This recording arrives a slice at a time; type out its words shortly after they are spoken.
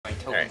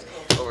tokens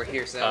over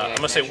here. So I'm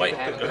gonna say white.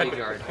 have Go a ahead.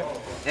 graveyard.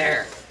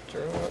 There.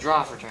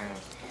 Draw for turn.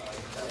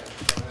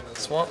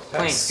 Swamp.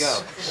 Plains,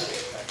 go.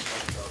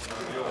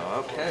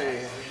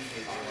 Okay.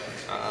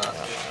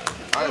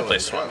 I'll play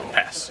swamp.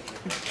 Pass.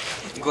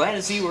 Glad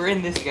to see we're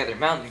in this together.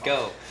 Mountain,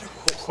 go.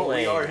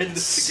 We are in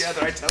this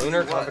together, I tell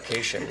Lunar you what.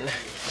 Convocation.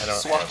 I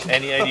don't have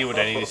any idea what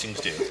any of these things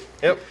do.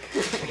 Yep.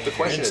 The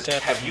question is,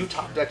 have you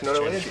top decked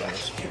another land?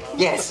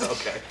 Yes.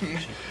 Okay.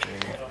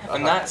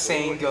 I'm not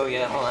saying go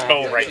yet. Hold on, I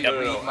Oh, have to right,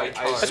 actually yep. read my I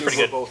cards. assume pretty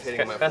we're good. both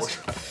hitting my Pass.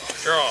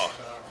 fourth. Draw.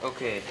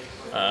 Okay.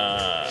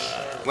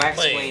 Plains. Wax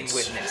Flame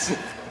Witness.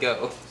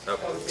 Go.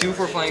 Okay. 2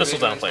 for flying Thistle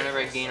down visions. plane. Whenever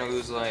I gain or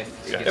lose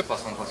life, it Yeah. gets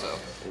 +1/+0.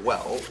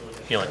 Well,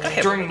 Healing. I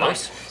have During my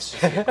those.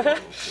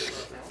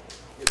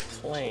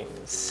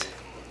 Plains.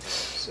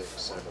 6,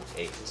 7,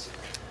 8.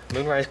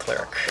 Moonrise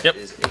Cleric. Yep.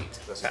 Is 8.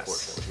 That's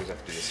unfortunate, which means I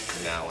have to do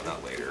this now and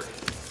not later.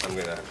 I'm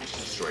gonna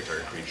destroy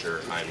target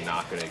creature. I'm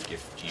not gonna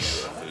gift you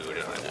a food,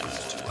 and I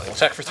lose 2 life.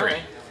 Attack for 3.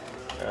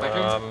 Alright. My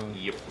turn?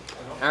 Yep.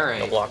 No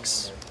Alright.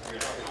 blocks.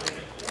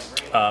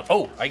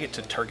 Oh, I get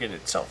to target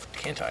itself,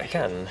 can't I? I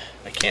can.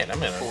 I can't. I'm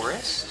gonna.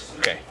 Forest?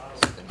 Okay.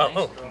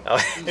 Oh. Oh.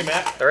 Hey,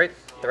 Matt. They're right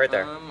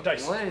there.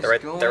 Dice. What is They're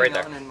right- going they're right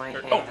there. on in my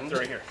Oh, hand? they're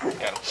right here. Got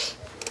them.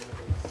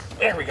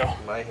 There we go.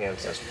 My hand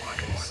says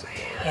wise.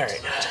 All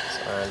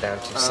right. Down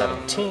to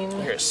 17.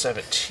 We're at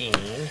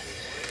 17.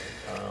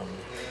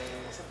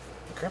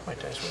 Grab my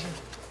dice with me.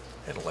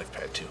 I had a life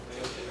pad too.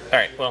 All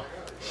right. Well,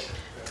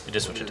 it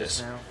is what it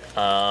is.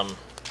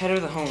 Head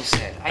of the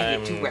homestead. I I'm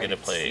get 2 gonna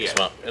rabbits. play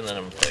swamp, and then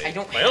I'm gonna play I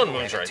don't my have own a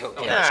moon's right. rabbit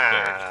token.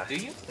 Ah. Do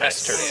you?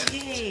 That's turn.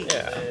 Yay!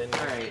 Yeah.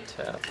 Alright.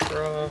 Tap,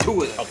 draw.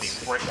 2 of I'll them. be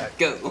right back.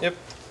 Go. Yep.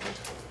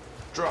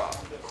 Draw.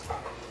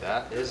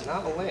 That is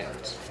not a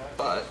land,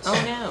 but Oh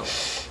no.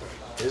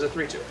 it is a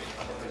 3/2.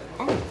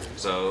 Oh.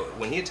 So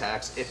when he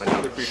attacks, if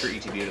another creature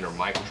ETB'd under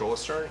my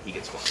controller's turn, he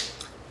gets 1.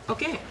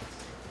 Okay.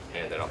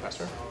 And then I'll pass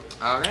turn.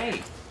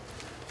 Alright.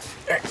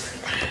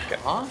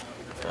 Huh?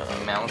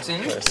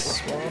 Mountain.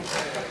 Swamp.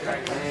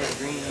 Red,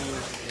 green,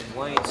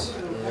 white.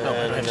 No,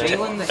 I don't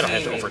Jalen the have to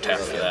Haymaker. overtap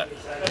for that.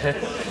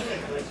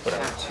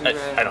 Tap 2 I red,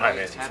 don't have white,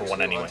 anything tap for 2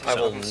 one anyway, untap I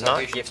will token, not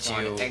salvation gift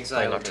one, you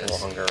exile Nocturnal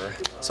this. Hunger,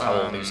 so I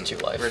will lose 2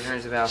 life.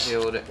 Returns to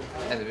battlefield at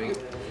the beginning.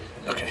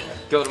 Okay.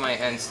 Go to my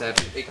end step.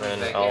 It comes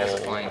And back as a I'll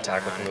flying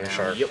attack with tower Moon now.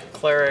 Shark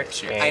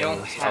Cleric, and I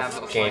don't have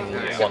a I'll gain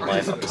flying 1 tower.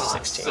 life up to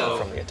 16 So,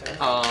 from the attack.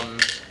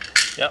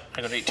 Yep.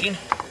 I got 18.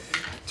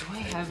 Do I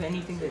have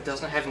anything that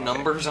doesn't have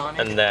numbers on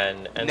it? And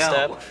then end no.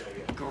 step,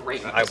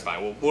 Great. That's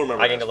fine. We'll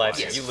remember. I gained a life,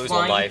 Yes, so you lose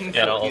flying 1 life, and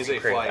I'll He's also a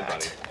create flying that.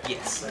 buddy.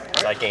 Yes.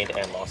 So I gained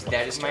and lost life.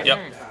 That is my Yep.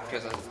 turn.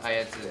 Because I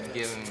had to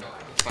give him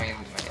flying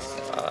into my end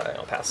step.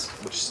 I'll pass.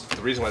 Which is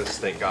the reason why this is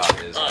thank God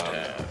is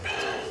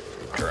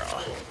Draw.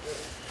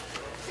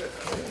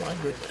 Oh my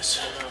goodness.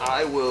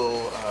 I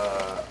will.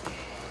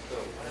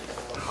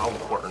 How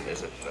important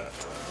is it that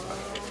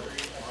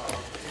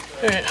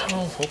All right.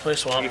 Well, we'll play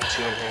swamp. you have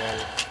 2 in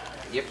hand?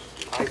 Yep.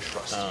 I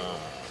trust you.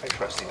 I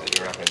trust you that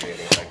you're not going to do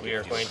anything. We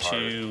are going to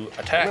I'm gonna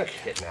attack.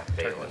 kidnap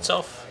Target Balin.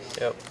 itself.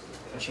 Yep.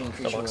 Machine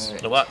creature. box.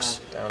 No box.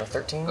 Down to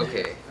 13.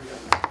 Okay.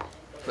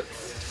 Put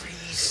 3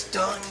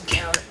 stun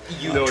counter.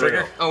 You know,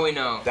 trigger. Oh wait,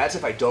 no. That's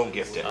if I don't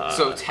gift it.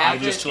 So tap I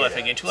it. just 2 life.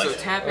 I gain 2 life. So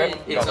tap Yep. it.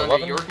 It's Got under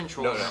 11. your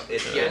control. no,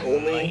 it Yeah.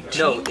 only.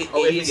 No, it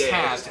Oh, is yeah, yeah,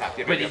 tapped, it's tapped.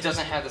 Yep, but yep, it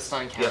doesn't have the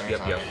stun Yep, counters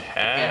yep, on yep. it. Pass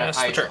And the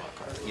I turn.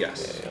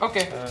 Yes.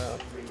 Okay.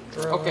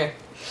 Draw. Okay.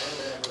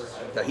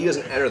 Now he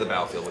doesn't enter the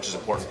battlefield, which is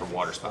important for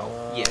water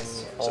spell.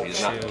 Yes. So I'll he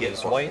does not get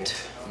choose one. white.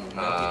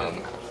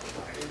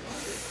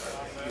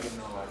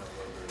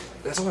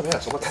 That's all I'm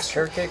at. So what? That's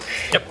Carrot cake.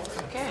 Yep.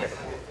 Okay.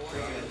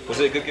 Was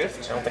it a good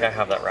gift? I don't think I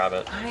have that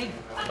rabbit. I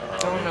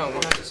don't know.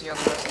 We'll have to see how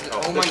the rest of it.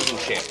 Oh, Oh this my. is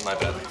enchant. My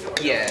bad.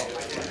 Yeah.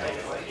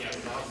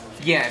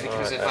 Yeah,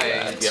 because if I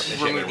Yep,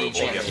 remove the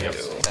enchantment enchantment,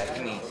 removal, yep. that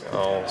can be.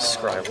 I'll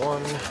scry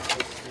 1.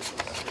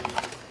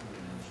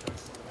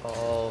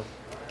 I'll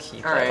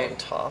keep that Alright. on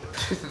top.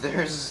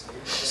 There's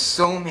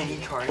so many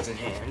cards in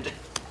hand.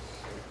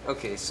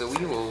 Okay, so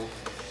we will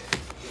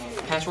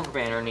patchwork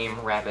banner name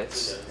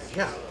rabbits.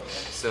 Yeah.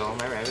 So all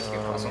my rabbits get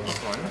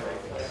 +1/+1.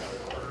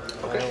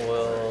 I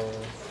will.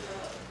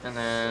 And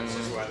then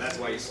That's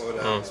why you slow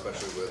down,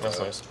 especially with That's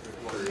nice.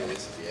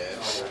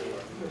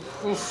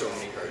 so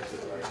many cards.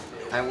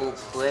 I will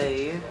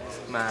play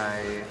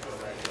my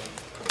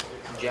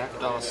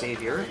Jackdaw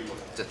Savior.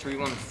 It's a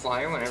 3/1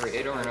 flyer. Whenever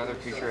it or another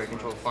creature I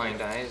control flying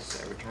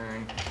dies, I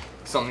return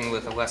something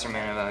with a lesser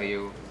mana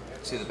value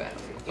to the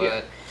battlefield.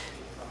 But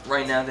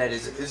right now that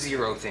is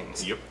 0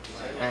 things. Yep.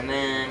 And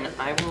then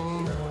I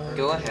will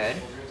go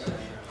ahead,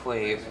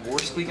 play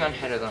Warspeak on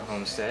Head of the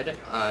Homestead.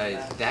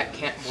 That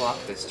can't block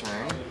this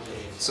turn,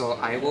 so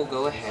I will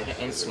go ahead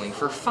and swing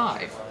for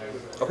 5.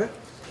 Okay.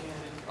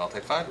 I'll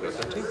take 5. Go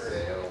to 2.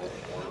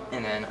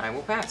 And then I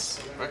will pass.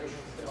 Right.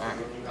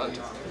 Alright.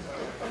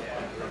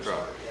 Draw.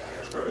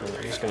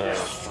 I'm just gonna,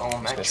 So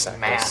much sack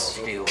math this.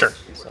 to do. Sure.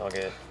 So I'll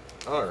get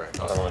All right.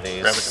 another one of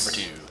these. Rabbit number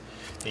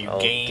 2. You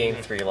I'll gain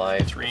 3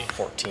 life. 3.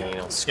 14.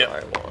 I'll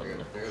scry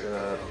 1.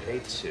 Pay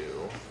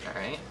 2.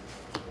 Alright.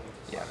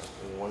 Yeah.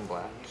 1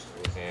 black.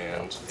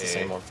 And It's the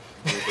same one.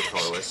 move the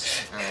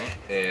colorless, Alright.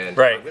 and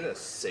Right. I'm gonna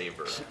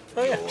savor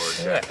Oh, yeah. your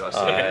Yeah. Jack Dust.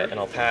 And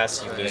I'll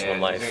pass. You lose one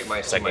And life.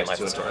 my Second life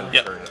two is until turn. end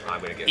Yep. turn.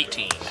 I'm gonna get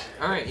 18.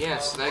 Alright, yeah,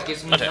 so that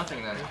gives me Okay.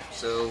 nothing then.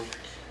 So,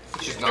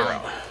 it's just Zero.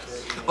 gone.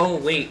 Oh,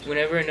 wait,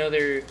 whenever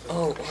another.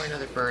 Oh, or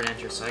another bird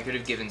enters, so I could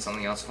have given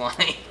something else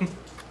flying.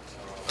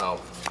 Oh,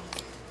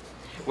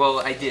 Well,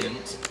 I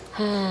didn't.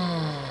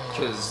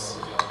 Because.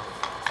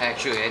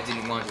 Actually, I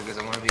didn't want to because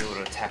I want to be able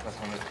to attack with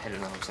home head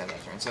and upside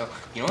that turn. So,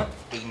 you know what?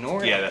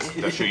 Ignore yeah, it.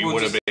 that's true. You We'll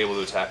wouldn't just- have been able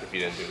to attack if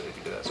you didn't do that. If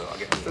you did that, so I'll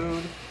get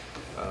food,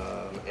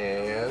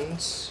 and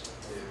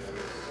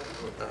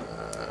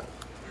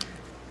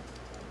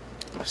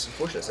it's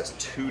unfortunate. It says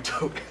 2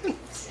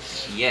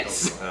 tokens.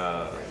 Yes.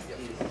 I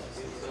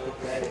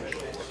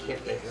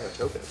can't make that a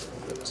token.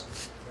 But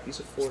he's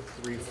a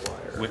 4/3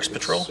 flyer. Wix He can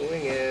Patrol?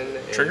 Swing in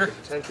Trigger?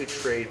 and potentially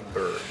trade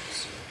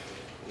birds.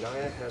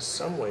 Naya has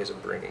some ways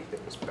of bringing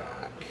things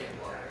back.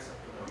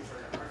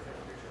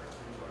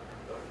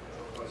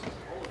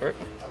 Alright.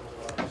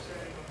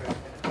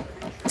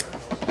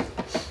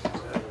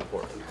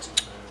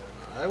 Important.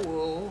 I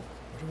will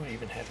What do I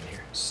even have in here?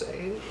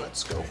 say,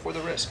 let's go for the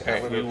risk.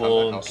 Alright, I'm we gonna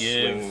will I'll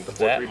swing give the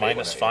that 4/3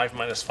 minus Bowman. 5,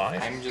 minus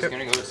 5. I'm just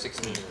gonna go to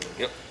 16.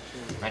 Yep.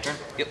 My turn?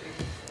 Yep.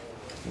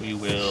 We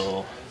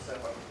will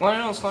Well, I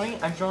know what's funny?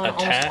 I've drawn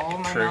almost all attack, of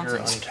my trigger,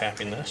 mountains.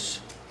 untapping this.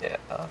 Yeah.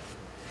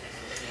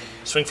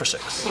 Swing for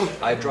 6.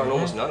 I've drawn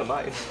almost none of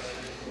mine.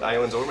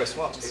 Islands over my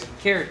swamps.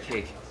 Carrot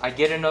cake. I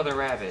get another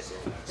rabbit.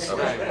 Snag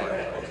one.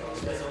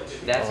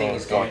 That thing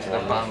is going to the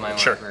bottom of my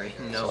Sure. library.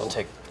 So No. I'll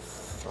take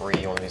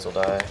 3. One of these will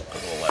die. Go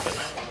to 11.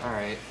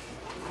 Alright.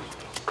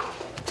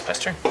 Pass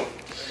turn.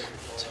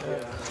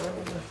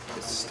 This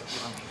is still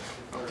on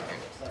here. Okay.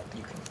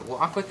 You can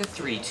block with the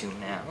 3/2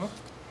 now.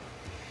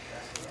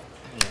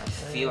 Yeah, I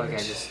feel like I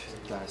just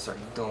gotta start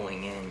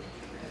going in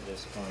at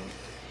this point.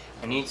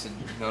 I need to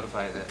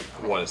notify that.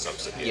 One is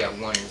subsidy. Yeah,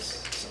 one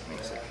is something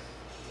sick.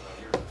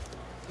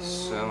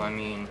 So, I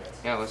mean,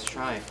 yeah, let's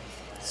try.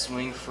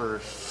 Swing for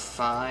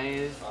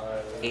 5,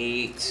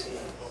 8,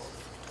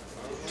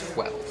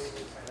 12.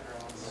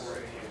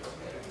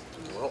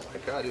 Well, I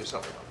gotta do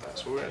something about that.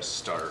 So we're gonna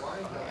start by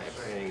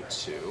paying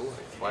 2,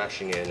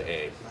 flashing in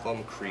a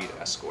Plum Creed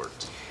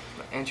Escort.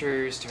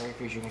 Enters target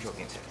creature you control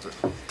against it.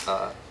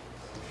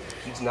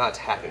 He's not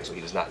attacking, so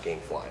he does not gain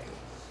flying.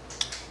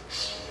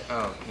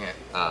 Oh,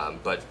 yeah.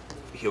 But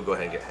he'll go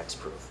ahead and get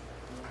hexproof.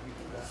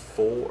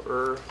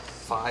 4,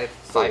 5,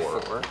 5,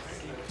 4.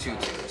 2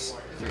 2s.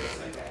 3.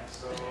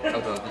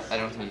 Although, I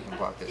don't think you can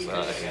block this.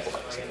 I can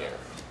block this in here.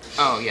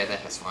 Oh, yeah, that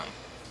has fine.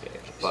 Yeah,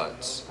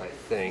 but I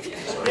think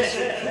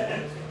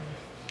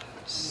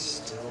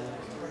still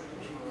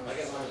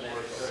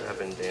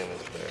 7 damage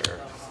there.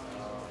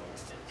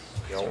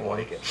 I don't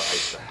like it,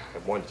 but I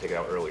wanted to take it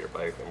out earlier,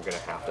 but I'm gonna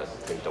have to I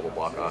think, double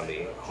block on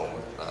the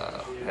home head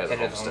of Head the of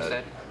homestead.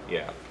 homestead?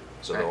 Yeah,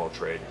 so they'll all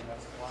trade,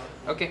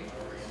 Okay.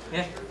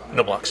 Yeah.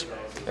 No blocks.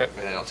 and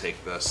then I'll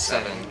take the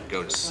 7, 7.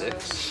 go to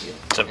 6.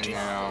 And 17.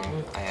 now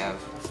I have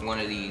one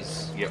of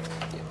these. Yep.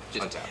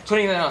 Just Untapped.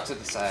 putting that off to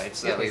the side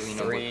so that way Yeah, we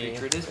know what 3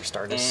 creature it is. for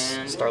Stardust-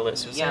 And Starlit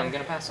Suicide. yeah, I'm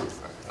gonna pass it.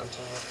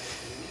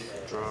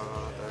 Untap. Draw.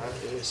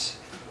 That is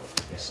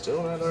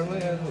still not our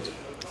land.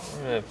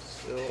 I'm gonna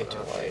Still pay 2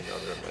 not life.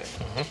 another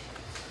land.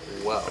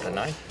 Well, A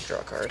 9. Draw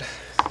a card.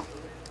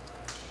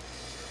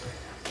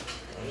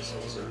 this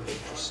is an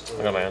interesting.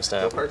 I got my own No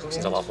stab. cards in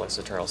Still hand? off like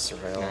Surreal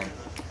Surveil. Okay.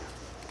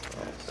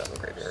 Oh, that's a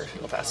graveyard.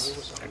 I'll pass.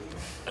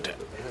 Attack.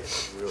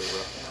 That's really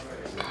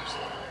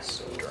rough.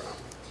 So draw.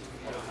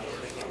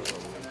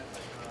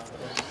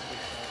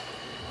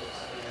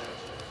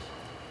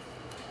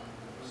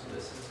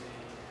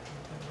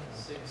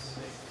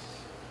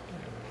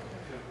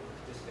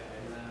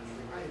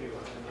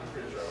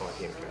 Oh, I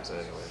can't cast it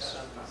anyways.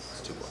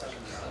 It's too black.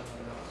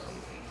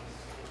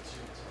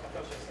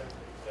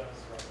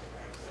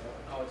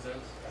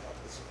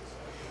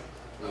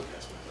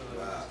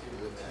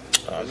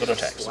 Go to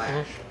attacks.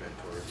 Splash.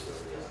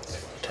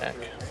 Attack.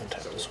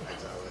 Untap this one.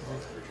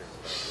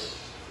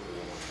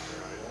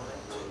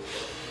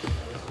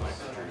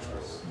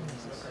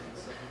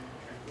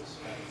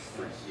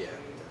 Yeah.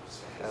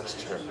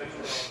 Pass turn.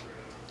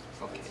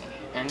 Okay.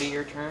 End of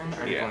your turn.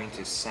 Are you Yeah. going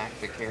to sack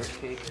the carrot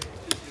cake?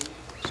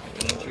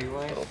 Gain 3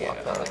 life. Little block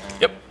and that.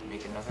 then Yep.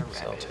 Make another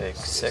So I'll rabbit. take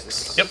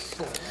 6. Yep.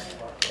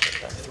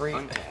 Back 3.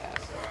 Untap.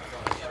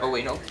 Oh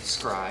wait, no.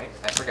 Scry.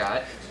 I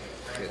forgot.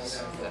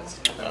 Because that's.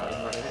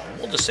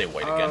 We'll just say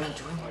white again.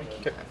 Do I want to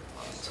keep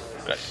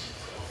that? Good.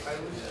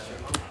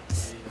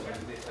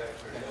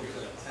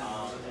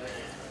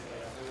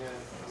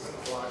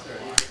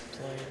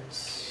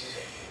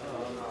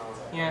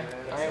 Yeah,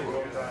 I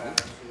will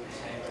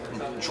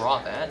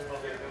draw that.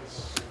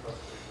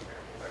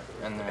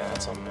 And then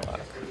That's on black.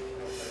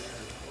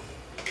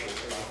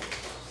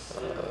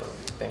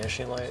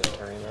 Banishing Light,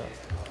 turning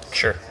that.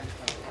 Sure.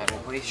 I will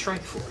play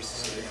Strike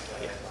Force.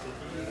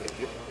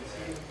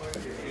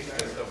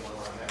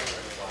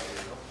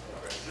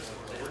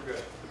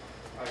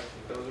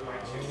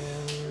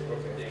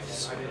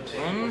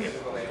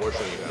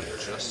 Unfortunately, you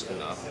have just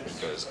enough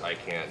because I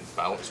can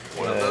bounce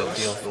one of Deal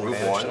those, 3 remove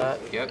damage one, to that.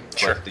 Yep.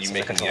 Sure. but you So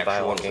make I the can actual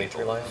battle one gain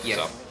 3 lethal. life. Yep.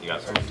 So you got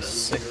it.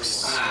 6.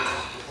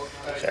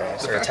 Sorry, so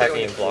The you're fact that I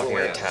only attacking and have blocking 4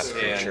 your lands, tap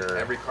creature. and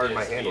every card in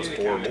my hand was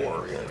 4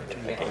 more.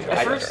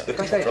 At first, The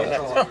fact that I didn't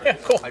draw, Oh, yeah,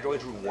 cool. I only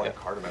drew 1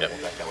 card in my full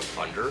deck that was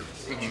under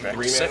 3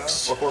 mana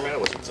 6. or 4 mana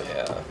was considered.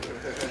 Yeah.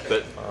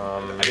 But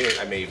I think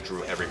I may have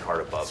drew every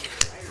card above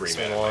 3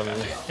 mana. in my 1.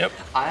 deck. Yep.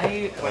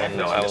 whenever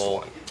No, I I missed will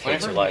one. take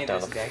Whenever 2 we life made down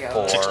this to deck, I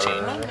 4. was like, I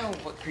don't know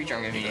what creature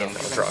I'm going to be naming.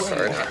 draw a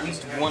card. At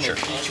least one of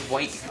each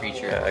white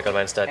creature. Yeah, I got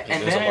mine instead. You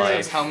And lose then a I life.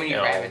 realized how many you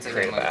know, rabbits I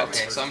create am a like, bat.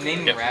 okay, so I'm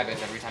naming Yep.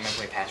 rabbits every time I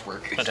play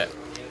Patchwork. Attack.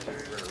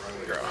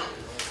 Draw.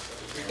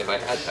 If I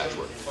had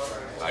Patchwork,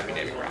 I'd be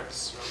naming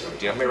rats. Do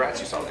you know how many rats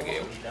you saw in that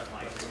game?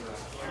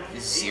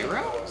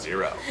 0?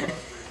 0.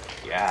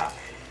 Yeah.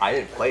 I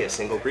didn't play a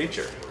single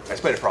creature. I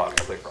just played a frog.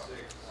 I played a frog.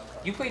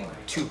 You played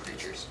 2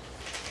 creatures.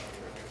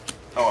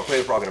 Oh, I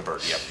played a frog and a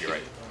bird. Yep, you're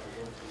right.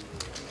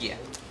 Yeah.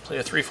 Play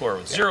a 3/4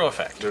 with 0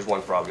 effect. There's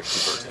 1 frog and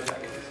 2 birds in the deck.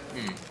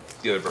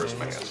 The other bird's in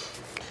my hand.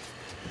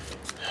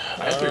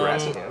 I had 3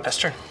 rats in hand.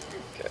 Esther.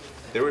 Okay.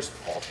 There was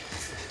all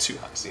 2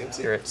 high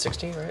CMC. You're at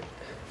 16, right?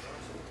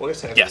 Well, I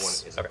guess Yes. everyone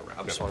is Okay.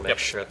 I'm Just gonna want to make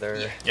sure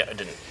there. Yeah, I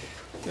didn't.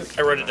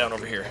 I wrote it down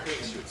over here.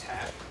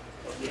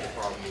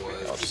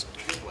 I'll just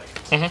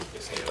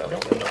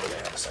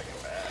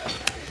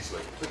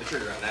Put the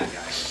trigger on that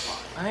guy.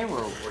 I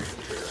will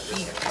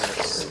eat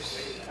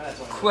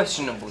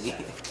questionably.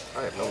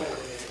 I have no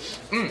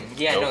mana.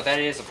 Yeah, Nope. no, that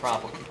is a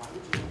problem.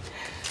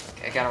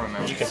 Okay, I gotta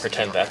remember. You can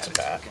pretend that's a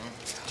bat.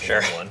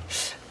 Sure. One.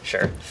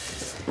 Sure.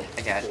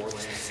 I got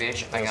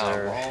fish, I Those got a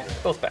are wall,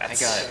 both I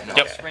bats. got an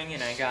Yep. offspring,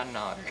 and I got an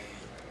otter.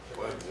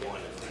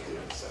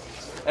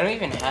 I don't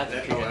even have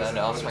the creature that the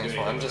offspring is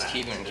for. I'm just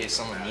keeping it in case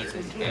someone needs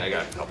it. Yeah, I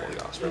got a couple of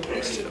the offspring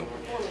ones too.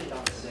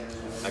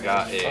 I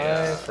got a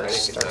 5 for I think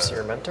it's a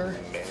Starseer Mentor.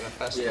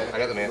 Manifest. I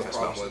got the Manifest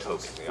Mouse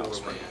token, the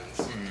offspring.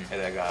 And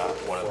then I got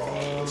one of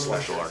the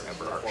Special Art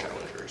Emperor Art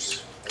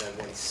Challengers.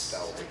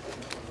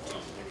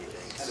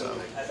 So,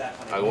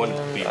 I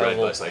wouldn't be I red,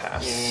 will but it's like,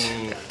 pass.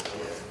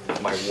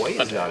 my white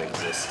is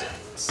non-existent.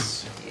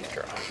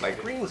 My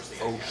green's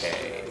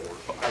okay,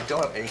 but I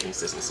don't have any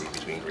consistency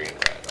between green and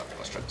red. Okay,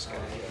 let's try this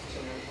again.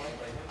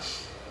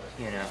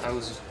 You know, I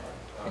was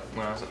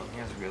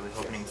really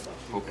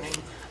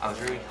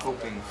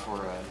hoping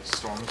for a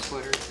Storm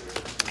Splitter,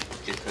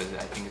 just because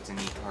I think it's a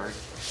neat card.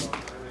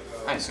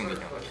 I assume you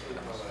know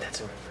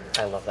it.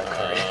 I love that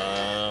card.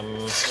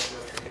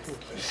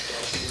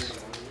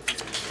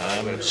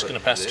 I'm just put gonna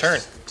pass the this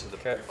turn. to the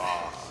Okay.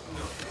 bottom.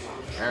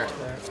 Alright.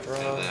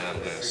 And then I'm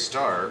going to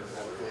start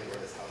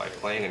by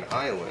playing an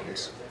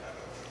island,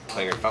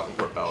 playing a Fountain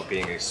Court Bell,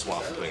 being a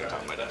swamp, and putting it on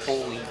top of my deck.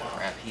 Holy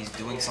crap, he's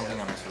doing something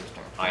on his first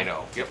turn. I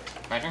know. Yep.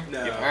 My turn? No.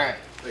 Alright.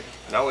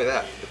 Not only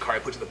that, the card I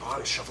put to the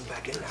bottom is shuffled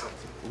back in now.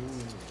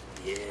 Ooh,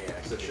 yeah,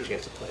 I get a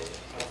chance to play it.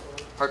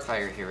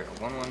 Heartfire Hero.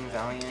 1/1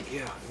 Valiant.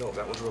 Yeah, no,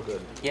 that one's real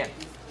good. Yeah.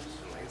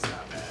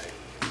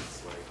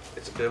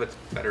 It's a bit of a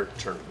better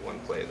turn 1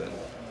 play than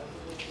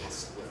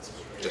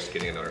just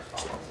getting another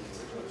swamp.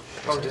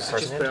 Oh, does it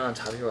just put it on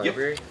top of your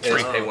library? And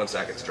you pay 1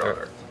 second to draw a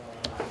card.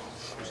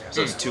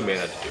 So it's 2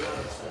 mana to do it.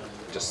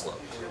 Just slow.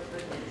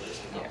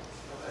 Yeah.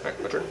 Alright,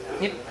 my turn.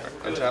 Yep.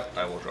 Alright, untap,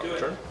 I will draw the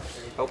turn.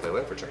 Oh, I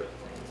win for turn.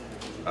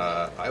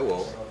 I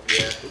will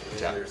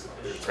tap,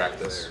 crack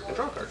this, and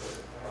draw a card.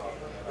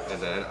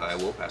 And then I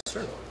will pass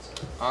turn.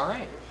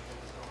 Alright.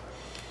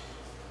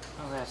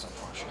 Oh, that's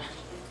unfortunate.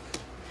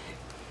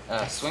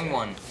 Swing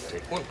 1.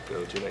 Take 1,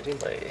 go to 19.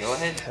 Play Go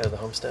ahead. Head of the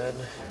Homestead.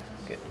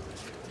 Get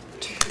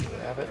 2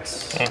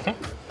 rabbits.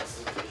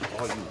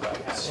 All you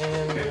rabbits.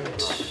 And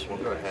We'll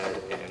go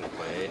ahead and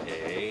play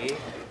a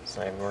it's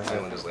not even worth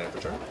Island it. is land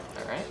for turn.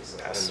 Alright.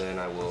 And then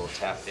I will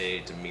tap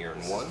a Demir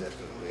in 1,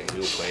 and he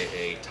will play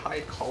a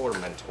Tide Caller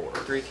Mentor.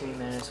 3/3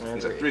 menace.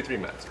 He's at 3/3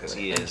 Mets, because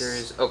he is...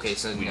 Enters. Okay,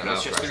 so we no, now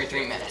it's just crash.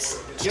 3/3 menace.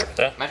 Yep.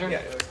 Yeah. My turn?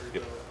 Yeah.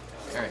 Yep.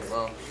 Alright,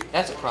 well,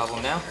 that's a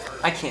problem now.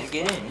 I can't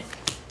get in.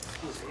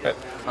 Okay.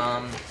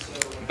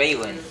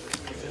 Balin.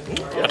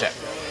 Attack.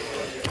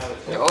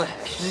 Go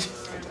ahead.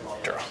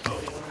 Draw.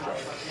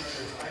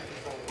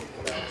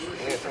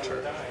 Land for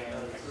turn.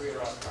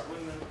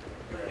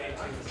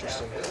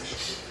 Interesting.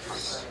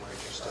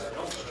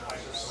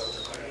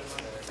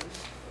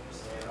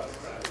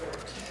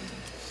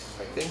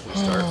 I think we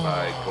start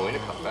by going to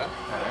combat,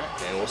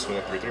 and we'll swing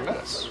a 3/3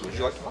 menace. Would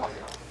you like to block?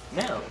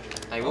 Now,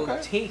 I will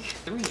Okay. take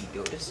 3,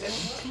 go to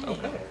 17.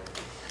 Okay.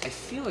 I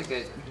feel like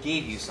that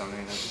gave you something.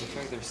 I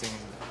feel like there's things.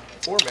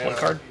 4 mana. 1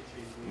 card.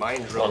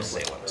 Mind Drill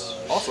Assailant.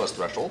 Also has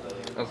Threshold.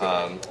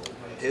 Okay.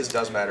 His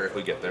does matter if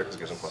we get there because it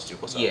gives him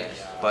 +2/+7. Yeah.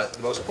 But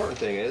the most important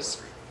thing is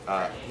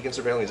he can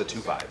surveil. He's a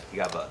 2/5. He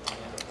got a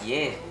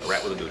Yeah.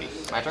 rat with a booty.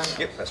 My turn?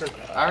 Yep, that's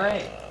right.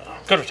 Alright.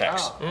 Go to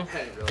attacks. Oh. I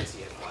didn't really see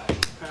it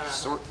flash.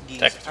 Sort these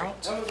Text. out.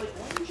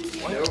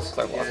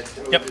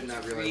 Yep. Did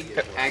not realize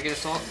it. Agate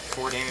Assault,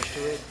 4 damage to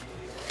it.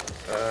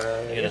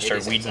 You're gonna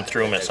start weeding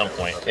through them at some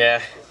point.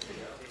 Yeah.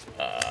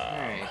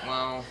 Alright,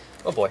 well,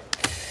 Oh boy.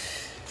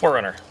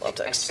 Forerunner. Love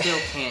I text. still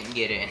can't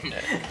get in.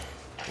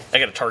 I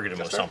gotta target him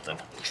with something.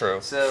 True.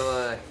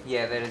 So,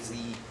 yeah, that is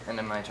the end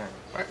of my turn.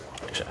 Alright.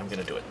 Actually, I'm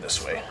gonna do it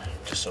this way,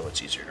 just so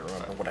it's easier to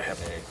remember what I have,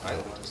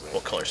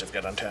 what colors I've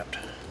got untapped.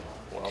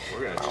 Well,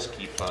 we're gonna just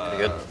keep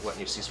good.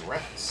 letting you see some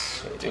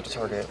rats. You take the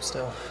target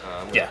still.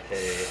 I'm gonna Yeah.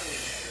 pay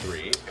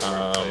 3.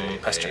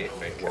 Pester.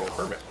 Well,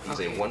 Hermit. He's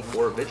a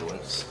 1/4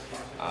 vigilance,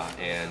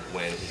 and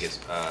when he gets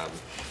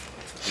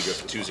he goes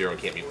to 2/0 and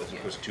can't be. He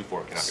goes to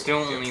 2/4 cannot be. Still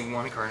only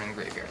one card in the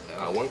graveyard,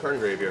 though. 1 card in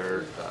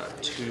graveyard,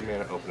 2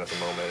 mana open at the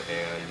moment,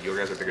 and your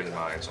guys are bigger than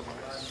mine, so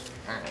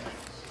Alright.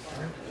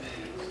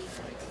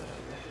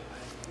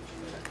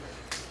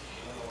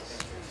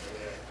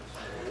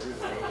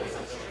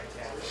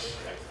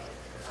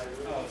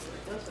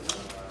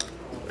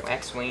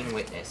 X-Wayne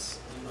Witness.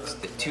 It's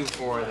the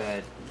 2/4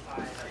 that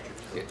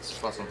gets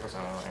 +1/+1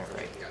 whenever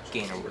I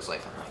gain over his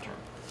life on my turn.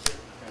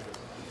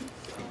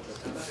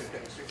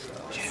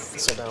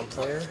 So down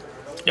player.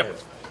 Yep.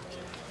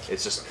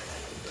 it's just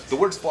the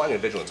words flying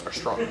and vigilance are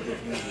strong.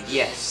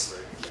 Yes.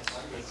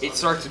 It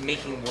starts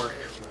making work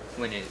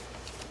when it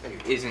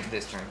isn't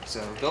this turn.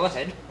 So go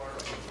ahead.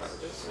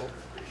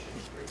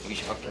 We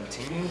shall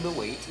continue the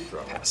wait.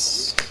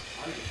 Pass.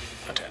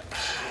 Untap.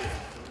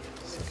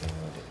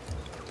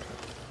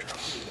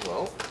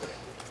 Well,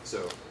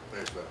 So,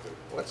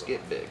 let's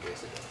get big.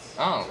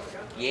 Oh,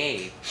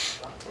 yay.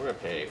 We're gonna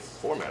pay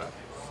 4 mana.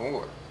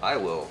 4. I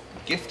will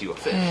gift you a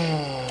fish.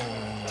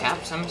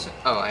 Tap some.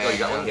 Oh, I Oh, you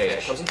got have one? Yeah,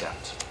 fish. it comes in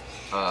tapped.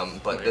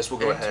 But this will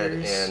go ahead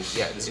and,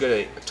 yeah, this is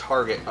going to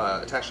target,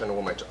 attach on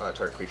one of my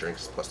target creature, and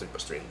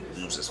 +3/+3, and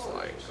loses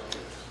flying.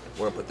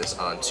 We're going to put this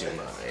onto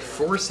my...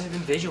 4/7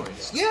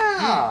 vigilance.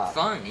 Yeah!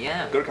 Fun,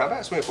 yeah. Go to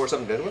combat, swing a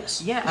 4/7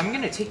 vigilance. Yeah, I'm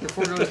gonna take the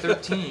 4 go to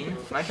 13.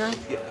 My turn?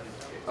 Yeah.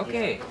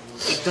 Okay.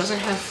 It doesn't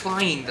have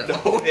flying though.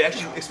 No,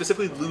 it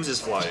specifically loses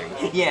flying.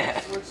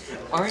 Yeah.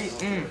 Alright,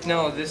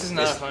 no, this is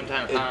not a fun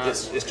time.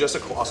 It's just a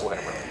colossal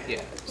hammer.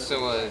 Yeah.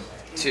 So,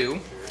 2.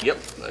 Yep,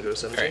 I go to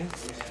 17.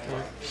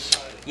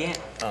 Yeah.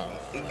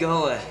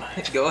 Go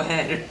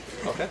ahead.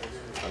 Okay,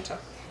 untap.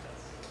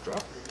 Draw.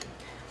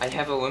 I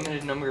have a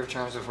limited number of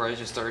turns before I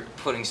just start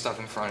putting stuff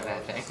in front of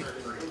that thing.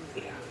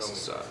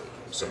 So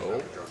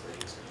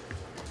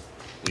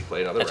we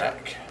play another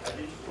Attack.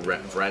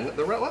 Vren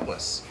the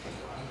Relentless.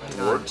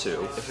 Ward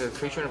 2. If a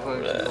creature in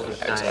opponent's control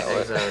die,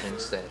 exile it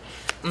instead.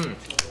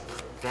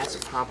 That's a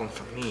problem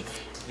for me.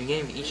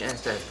 Beginning of each end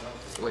step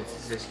with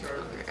this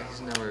X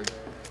number.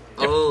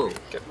 Oh.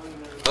 Good.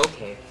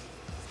 Okay.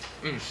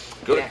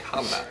 Go Yeah. to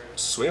combat.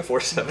 Swing a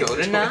 4/7. Go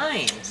to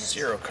 9.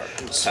 0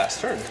 cards.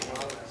 Pass turn.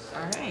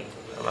 Alright.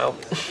 I'm out.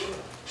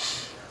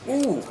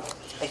 Ooh.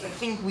 I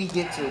think we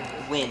get to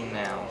win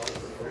now.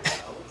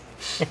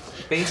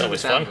 Based on the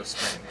always fun. battle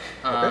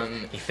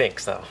spring. He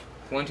thinks though.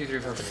 1, 2, 3,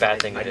 4, 5.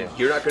 Bad thing to do.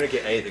 You're not going to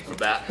get anything from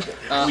that.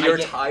 We I are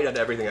get- tied on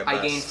everything at best.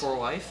 I gain 4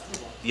 life.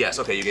 Yes,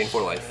 okay, you gain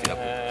 4 life. Yep.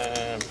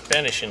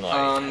 Banishing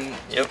light.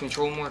 You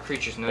control more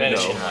creatures. No, you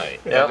Banishing don't. light.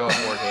 I Yep. don't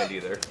have more hand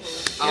either.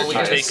 Oh, we You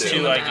gotta take sing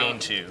 2, them I out. gain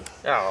 2.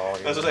 Oh.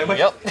 That's what I'm saying.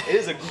 Yep. It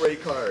is a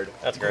great card.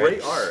 That's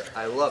great. art.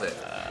 I love it.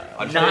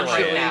 Not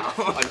right now.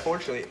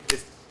 Unfortunately,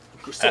 it's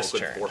still a Pass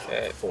good turn.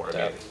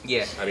 4/4.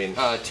 Yeah. I mean,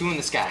 2 in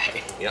the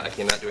sky. yeah, I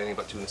cannot do anything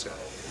but 2 in the sky.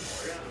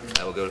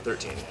 I will go to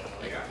 13.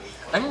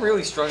 I'm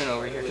really struggling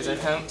over here because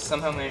I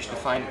somehow managed to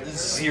find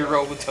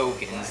 0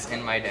 tokens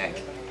in my deck.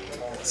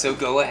 So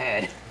go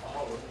ahead.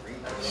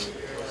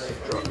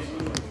 Draw.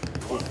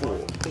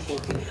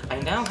 I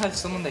now have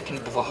someone that can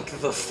block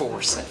the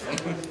 4/7.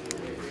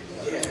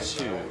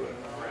 2.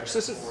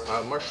 Persistent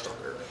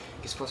Marshstalker.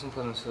 Gets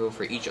 +1/+2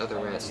 for each other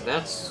red. So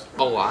that's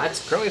a lot.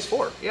 Currently it's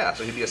 4. Yeah,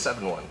 so he'd be a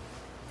 7/1.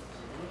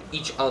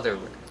 Each other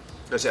red.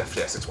 That's, yeah,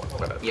 6/1.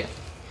 My bad. Yeah.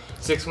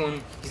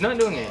 6/1. He's not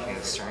doing anything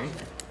this turn.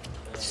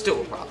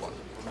 Still a problem.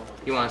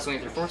 You want to swing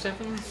for 4/7?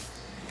 I'm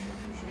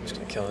just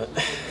gonna kill it.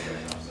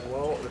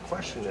 Well, the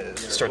question is,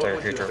 Start what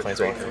target would you creature have to finds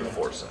trade one. for the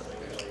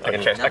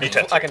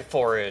 4/7? I can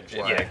forage.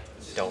 Why? Yeah.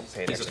 Don't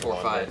pay the He's a extra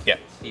 4/5. one. Yeah.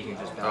 You can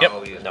just Yep.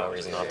 Oh, he is No not.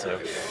 reason not to.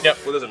 Yep.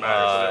 Well, it doesn't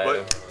matter.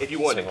 But if you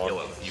wanted to swing kill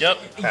one. him, you Yep.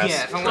 Pass.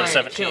 Yeah, if I Go to wanted to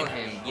 17. kill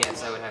him,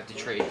 yes, I would have to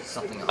trade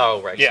something else.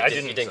 Oh right. Yeah, I you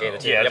didn't- didn't gain the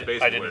 2. yeah, Yep.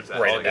 basically I didn't what it's at.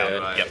 write it Oh, down. yeah,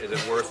 right. Yep. Is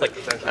it worth like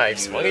potentially? I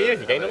swung at you. You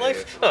gained a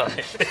life. Huh.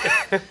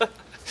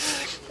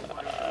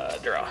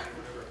 Draw.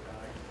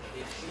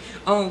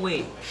 Oh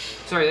wait,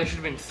 sorry, that should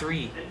have been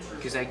 3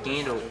 because I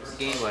gained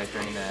life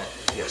during that.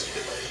 Yes, you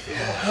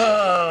did.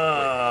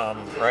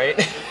 Right.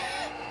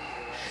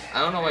 I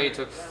don't know why you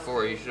took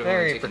 4. You should have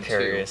Very only taken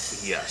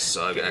precarious. Yes,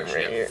 so I actually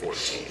Right have here.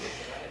 14.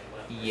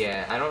 2.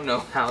 Yeah, I don't know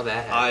how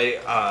that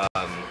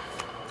happened.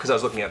 Because I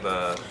was looking at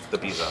the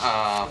visa.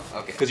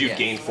 Okay. Because you yeah.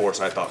 gained 4,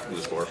 so I thought it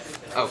was 4.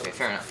 Okay,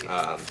 fair enough.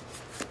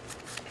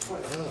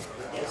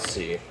 Let's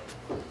see.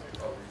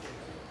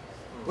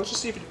 Let's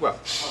just see if you. Well,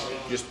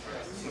 just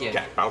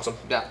Yeah. bounce them.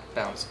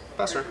 Bounce.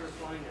 Faster.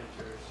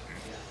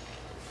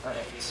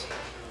 Alright.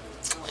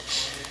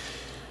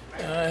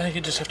 I think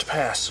you just have to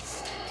pass.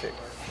 Okay.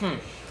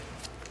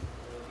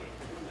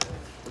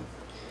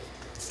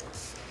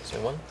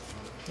 Swing one.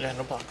 Yeah,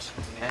 no blocks.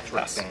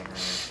 Patchwork Pass. banner.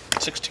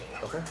 16.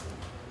 Okay.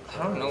 I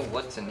don't know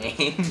what to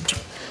name.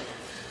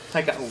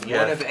 I got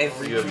one of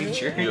every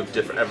creature. You have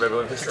different.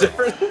 Everyone is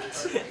different.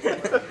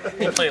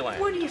 You play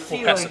land. What do you We'll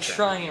feel pass like the turn.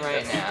 trying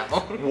right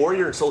now?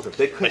 Warrior and soldier.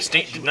 They couldn't. My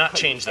state did not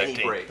change that any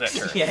date. breaks. That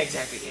turn. Yeah,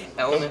 exactly.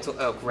 Elemental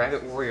elk,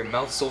 rabbit warrior,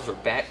 mouth soldier,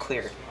 bat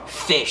clear,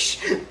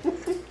 fish.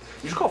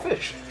 You should call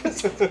fish.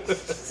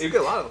 You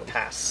get a lot of them.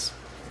 Pass.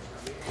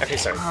 Actually,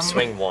 sorry.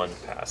 Swing 1,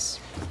 pass.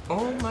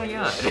 Oh my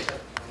god.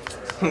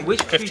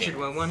 Which 15. creature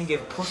do I want to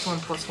give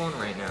 +1/+1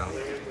 right now?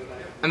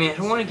 I mean, I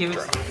don't want to give it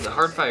the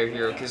Hardfire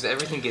hero because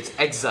everything gets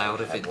exiled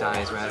if it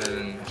dies rather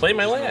than Play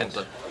my just land.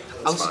 roll,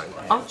 but Fine.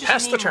 I'll just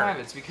Pass the name turn.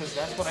 rabbits because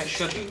that's what I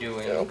should be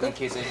doing in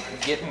case I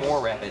get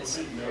more rabbits.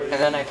 And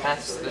then I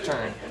pass the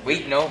turn.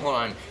 Wait, no, hold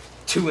on.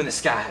 2 in the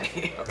sky.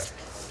 Okay.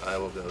 I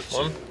will go to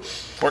 1,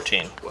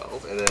 14.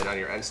 12, and then on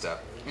your end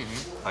step,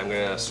 I'm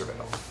gonna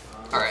surveil.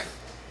 Alright.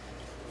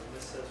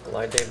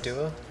 Line Dave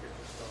Duo.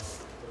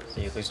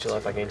 So you lose 2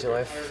 life, I gain 2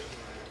 life.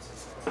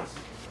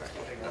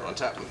 Now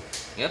untap him.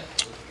 Yep.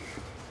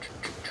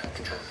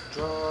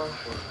 Draw.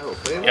 I will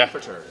play him Yeah. for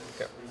turn.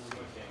 Okay.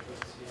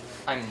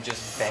 I'm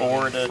just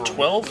 4 begging to for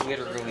 12?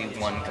 literally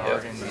one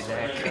card in the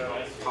deck.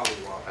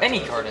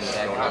 Any card in the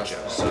deck.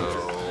 Gotcha. So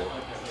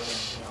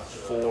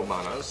 4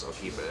 manas. I'll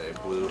keep a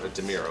blue, a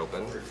Dimir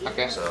open.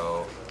 Okay.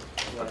 So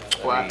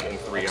black and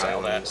 3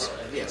 Exile islands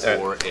that.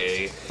 for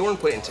a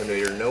Thornplate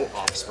Intimidator, no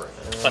offspring.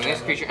 When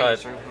this creature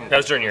enters turn, that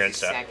was during your end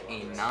step. sack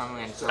a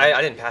non-land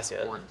I didn't pass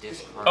yet. or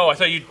discard Oh, I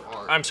thought you.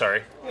 card. I'm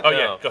sorry. Oh yeah,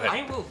 No. go ahead.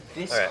 I will Alright.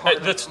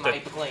 discard That's my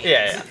the- planes.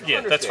 Yeah,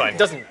 Yeah, that's fine. It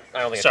doesn't.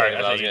 I don't think Sorry, I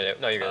I told you thought what I was gonna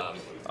do. No, you're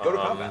good. Go to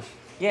combat.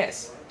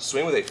 Yes.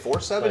 Swing with a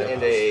 4/7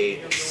 and a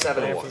Play for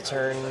 7/1. the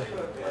turn.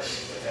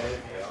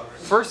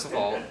 First of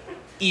all,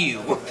 ew.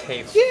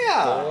 Okay.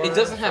 Yeah. It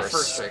doesn't have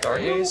first strike,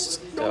 right? Stargaze.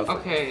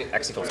 Okay,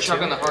 X equals chuck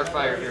 2. on the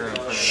Hardfire hero in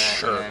front of that,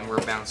 Sure. and then we're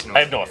bouncing over.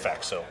 I have no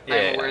effect, so.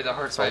 I'm aware the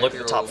Hardfire So look at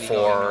hero the top will be going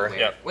 4. nowhere.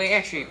 Yep. Wait,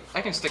 actually,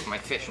 I can stick my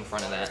fish in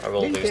front of that. I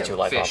will You lose can. 2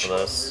 life Fish. off of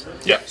this.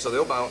 Yeah. So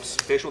they'll bounce.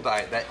 Fish will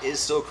die. That is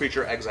still a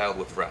creature exiled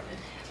with threat.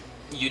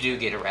 You do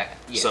get a rat.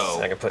 Yes.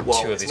 So I can put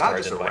well, 2 of it's these not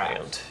cards just in a my rat.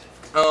 hand.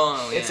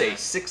 Oh, yeah. It's a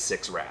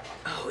 6/6 rat.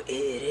 Oh, it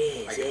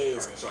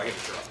is. So I get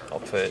to draw. I'll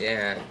put.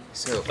 Yeah.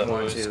 So Those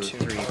 1, 2, two.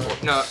 3, 4.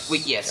 No,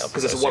 wait. Yes. I'll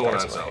put Because it's a those 1/1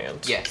 cards on in my zone. hand.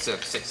 Yeah. So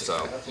 6.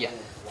 So- yeah.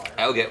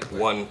 I'll get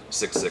 1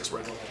 6/6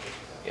 rat.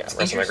 Yeah, rest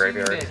of Interesting my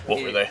graveyard. that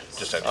What were they? it's-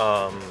 Just a.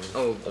 Oh, Those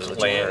so are it's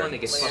only land- one that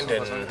gets land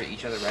 +1/+1 and- for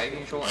each other rat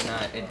control, and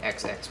not an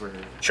XX where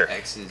Sure.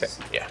 X is. Okay.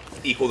 Yeah.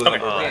 Equal to the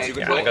number of Okay. rats you Yeah,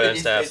 control. I'm gonna it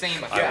is step. the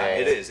same. I Yeah,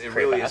 will it is. It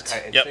create really is that.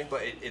 kind of Yep.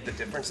 interesting, but the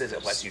difference is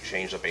it lets you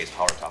change the base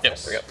power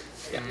toughness. Yep.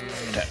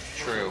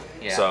 True.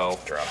 Yeah. So,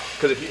 Draw.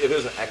 because if it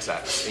was an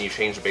XX and you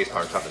change the base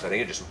power toughness, I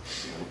think it just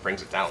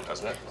brings it down,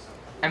 doesn't it?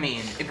 I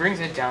mean, it brings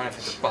it down if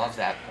it's above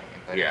that point,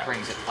 but Yeah. it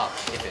brings it up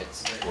if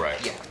it's. Right.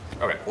 Yeah.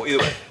 Okay. Well, either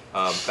way,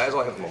 that is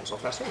all I have at the moment. So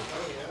I'll pass turn.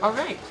 All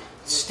right.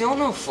 Still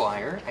no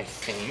flyer, I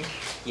think.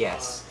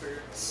 Yes.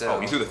 So.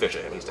 Oh, you threw the fish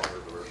at him. He's dead.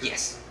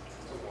 Yes.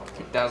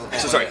 That was the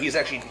So whole sorry,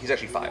 idea. he's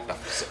actually 5, not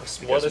 6.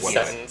 What a because one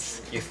died.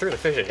 sentence. You threw the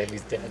fish at him,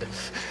 he's dead.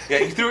 Yeah,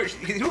 he threw a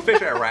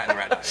fish at a rat and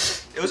the rat died.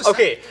 It was a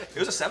Okay. It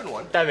was a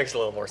 7/1. That makes a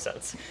little more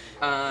sense.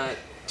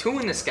 2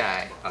 in the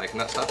sky. I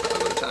cannot stop that. I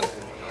go to 10.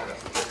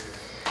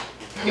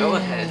 Go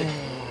ahead.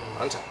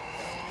 Untap.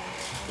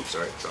 Oops,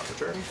 sorry. Drop the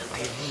turn. I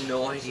have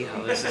no idea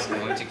how this is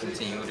going to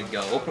continue to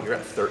go. You're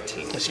at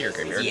 13. I see your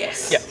graveyard.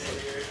 Yes. Yeah.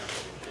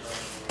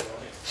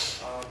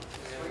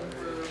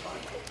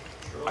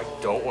 I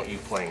don't want you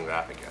playing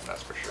that again.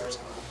 That's for sure.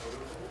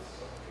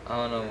 I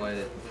don't know what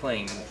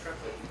playing.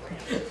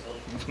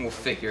 We'll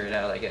figure it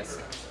out, I guess.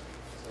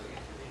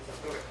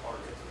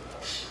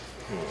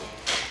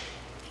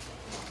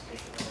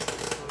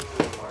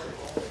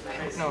 I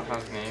don't know if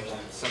I've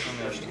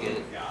somehow managed to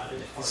get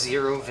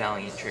 0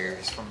 Valiant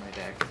triggers from my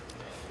deck.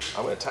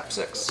 I'm gonna tap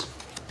 6.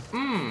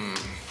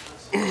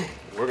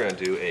 We're gonna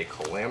do a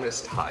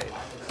Calamitous Tide.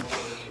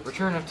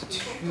 Return up to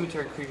 2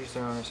 target creatures that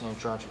are on and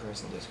draw 2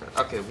 cards and discard.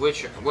 Okay,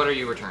 what are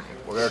you returning?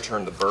 We're gonna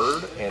return the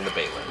bird and the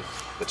Balin,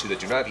 the 2 that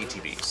do not have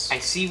ETBs. I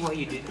see why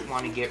you didn't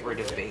want to get rid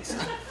of base.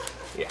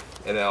 Yeah,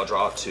 and then I'll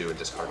draw 2 and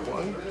discard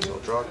 1. So I'll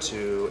draw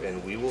 2,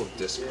 and we will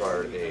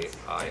discard a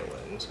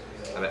island.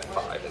 I'm at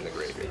 5 in the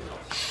graveyard.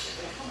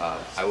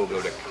 I will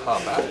go to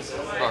combat.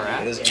 Alright.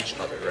 And this is each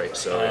other, right?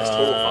 So it's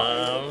total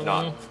 5,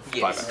 not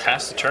yes. 5.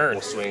 Pass the turn.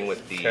 We'll swing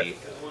with the Okay.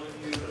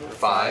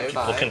 5,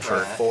 Looking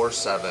for- 4,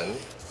 7,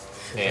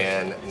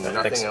 and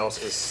nothing Thanks.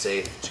 else is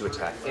safe to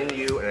attack into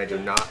you, and I do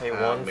not Pay have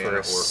 1 mana for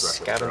or threshold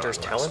Scavenger's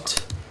draw.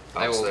 Talent.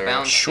 I will there.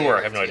 bounce. Sure,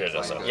 I there have no to idea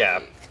what it find does. a- Yeah.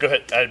 Go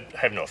ahead. I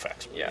have no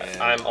effect. Yeah.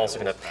 And I'm also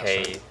gonna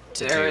pay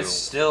to There do is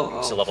still to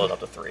hope. level it up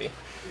to 3.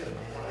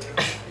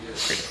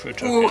 Create a food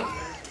token.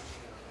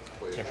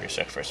 If you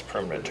sacrifice a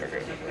permanent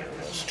target,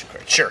 that's 2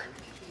 cards. Sure.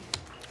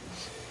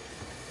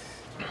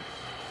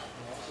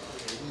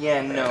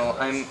 Yeah, no,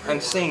 I'm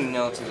saying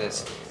no to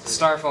this.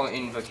 Starfall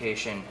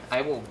Invocation.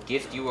 I will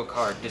gift you a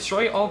card.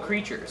 Destroy all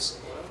creatures.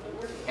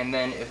 And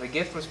then, if a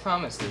gift was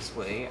promised this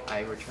way,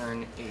 I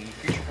return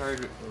a creature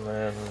card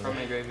from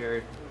my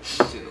graveyard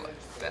to the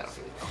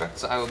battlefield. Okay.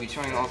 So I will be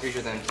turning all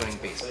creatures and putting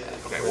base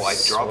back. Okay, well I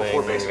draw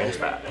before base goes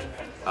back.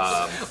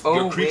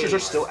 Your creatures wait. are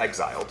still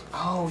exiled.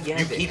 Oh yeah.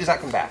 He does not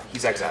come back.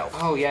 He's exiled.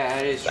 Oh yeah,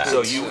 that is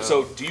true.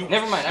 So do you?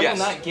 Never mind. I Yes.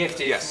 will not gift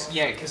it. Yes.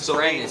 Yeah, because So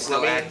Bren is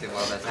still let me- active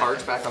while that's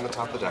Cards happening. back on the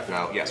top of the deck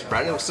now. Yes,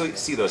 Brandon will still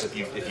see those if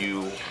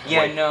you.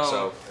 Yeah, wipe, no.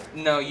 So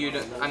No, you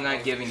don't. I'm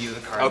not giving you the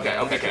card. Okay,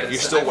 now okay, because you're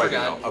still I wiping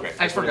forgot. though. Okay,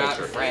 I just wanna make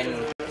forgot. sure.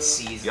 Bren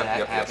sees Yep, that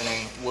yep, yep.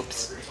 happening.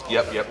 Whoops.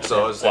 Yep.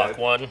 So is Block that,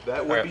 one.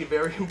 That would be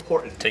very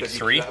important. Take because you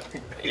 3. cannot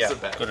base Yeah.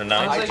 it back. Go to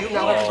 9. I do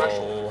now have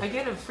threshold I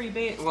get a free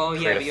bait. Well,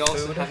 yeah, Create but a you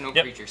also food? have no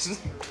Yep. creatures.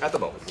 at the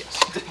moment.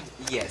 Yes.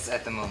 Yes,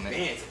 at the moment.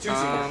 Man, it's a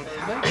 2-2.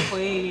 Have I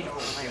played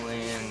my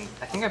land?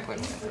 I think I played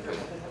land.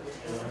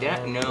 Did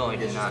I? No, I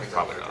did not.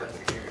 Probably not.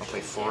 I'll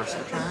play Forest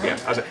Return. Yeah.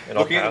 I was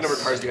looking at the number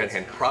of cards you had in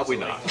hand. Probably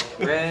not.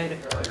 Red,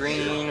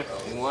 green,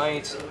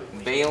 white.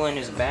 Balin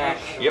is back.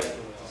 Yep.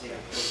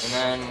 And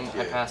then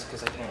I pass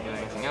because I can't do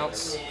anything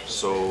else.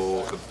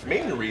 So the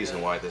main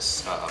reason why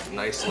this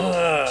nice little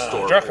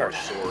store draw or card.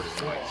 sword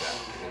is like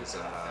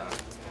that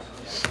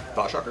is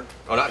Thought Shocker.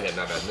 Oh, not him.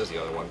 Not bad. This is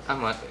the other one.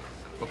 I'm what?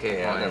 Okay,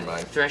 Yeah, fine. never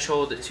mind.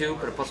 Threshold at 2,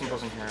 put a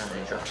 +1/+1 counter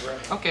and draw.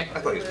 Okay. I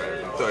thought he was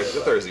better. I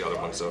thought there was the other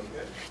one. So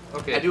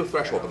Okay. I do a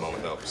threshold at the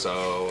moment though.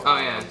 So Oh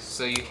yeah,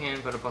 so you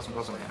can put a +1/+1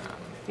 counter.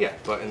 yeah.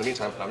 But in the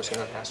meantime, I'm just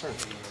gonna pass turn.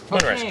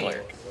 One rest Okay.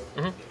 player.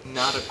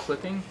 Not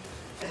equipping?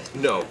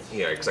 No.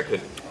 Yeah, because I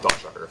couldn't Thought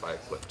Shocker if I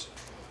flipped.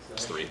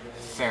 It's 3.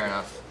 Fair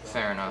enough.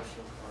 Fair enough.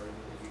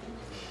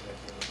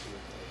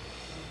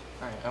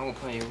 Alright, I will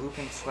play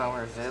Lupin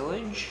Flower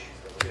Village.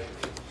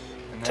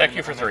 And Attack then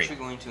you for I'm 3. actually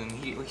going to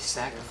immediately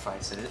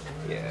sacrifice it.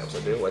 Yeah. So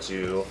I do let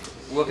you.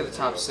 Look at the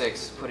top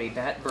 6. Put a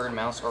bat, bird,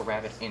 mouse, or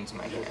rabbit into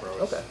my hand.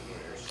 Okay.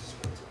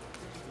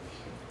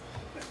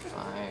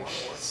 5,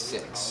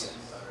 6.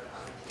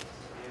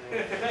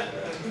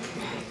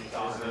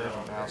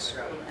 Mouse.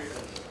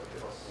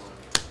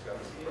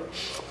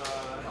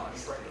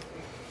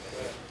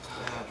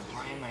 God,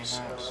 why am I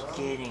not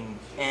getting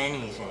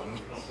anything?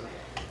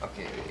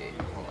 Okay,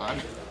 hold on.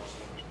 I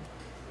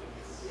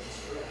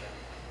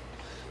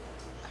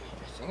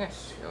think I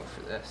should go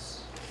for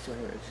this. Do I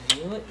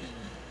reveal it?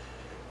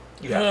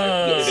 You have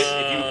to. If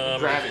you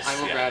Grab it.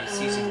 I will grab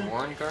Season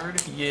Warren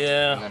card.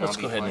 Yeah, And then let's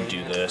I'll go be ahead and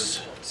playing do it this.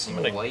 for I'm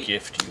single gonna white.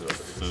 gift you a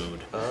food.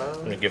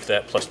 I'm gonna give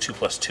that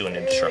 +2/+2 and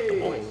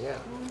indestructible. Yeah.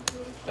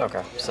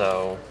 Okay,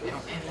 so I don't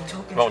have any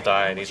tokens. won't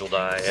die, these will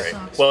die.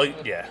 Sucks. Well,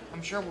 yeah.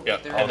 I'm sure we'll Yeah,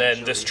 get there and then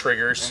eventually. this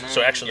triggers. And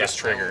So then actually, this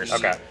I will triggers. be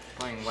Okay.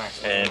 Playing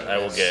Wax And I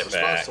will get Response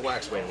back. to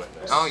Wax Wayne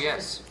Witness. Oh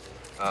yes,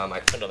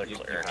 Another you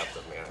cleric. have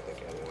them, man, I think,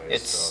 anyways.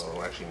 It's-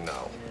 So, actually,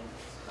 no.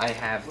 I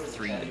have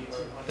 3.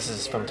 This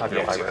is from the top of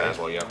your Yeah, see that library. as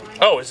well, yeah.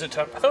 Oh, is it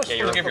tough? I thought it was Yeah,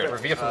 supposed to you're give you.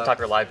 review from the top of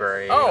your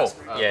library. Oh,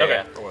 yeah,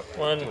 okay. yeah.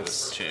 1, Do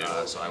this. 2.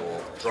 So I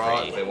will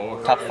draw it. They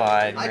won't Top 5,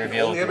 I you can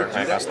reveal only if ever your do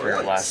rank that costs 3 or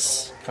once.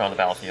 less. Put on the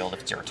battlefield if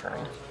it's your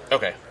turn.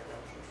 Okay.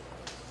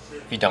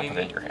 If you don't, put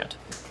it into your hand.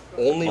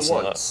 Only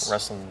Also, once. the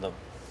rest on the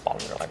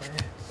bottom of your library.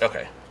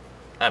 Okay.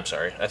 I'm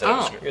sorry. I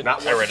thought it was.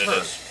 Not I once read it per,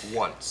 as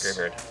once.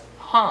 Graveyard.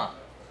 Huh.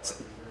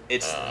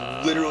 It's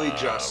literally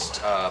just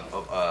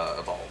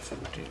evolve.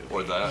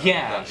 Or the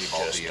Yeah. the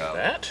evolve, Just the, do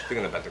that? Thing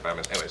in the Bent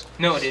environment. Anyways,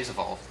 No, it is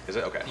evolve. is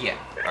it? Okay. Yeah.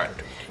 Alright.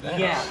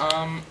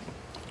 Yeah.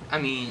 I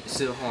mean,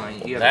 so hold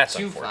on. You have That's a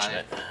 2/5.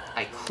 unfortunate.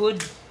 I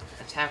could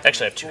attack.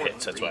 Actually, I have with 2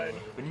 hits, that's 4/3, why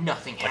But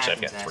nothing Actually, I've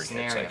happens got in that 3 hits,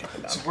 scenario. I can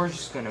put So down. we're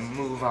just gonna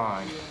move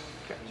on.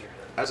 Okay.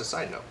 As a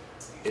side note,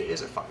 it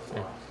is a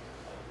 5/4.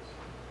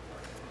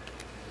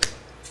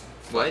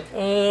 What?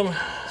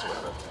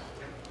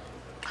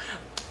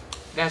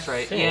 That's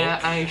right. think- Yeah,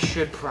 I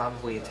should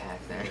probably attack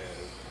then.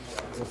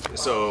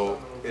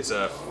 So it's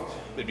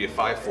it'd be a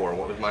 5/4.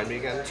 What would mine be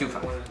again?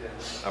 2/5.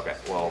 Okay.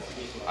 Well,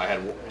 I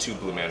had 2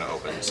 blue mana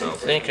open, so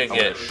think I I'm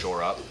get gonna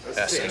shore up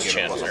Essence and give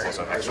him Chancellor.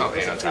 +1/+1 extra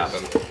and untap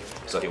him,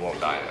 so he won't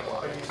die in a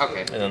block.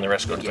 Okay. And then the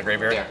rest go to the Yeah,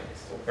 graveyard? there.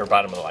 Or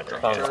bottom of the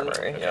library? Bottom of the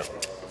library, yeah.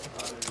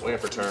 Waiting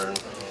for turn.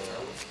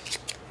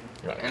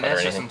 You want to And cut or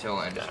that's just anything?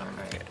 until end of turn,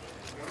 right?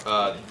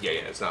 Yeah,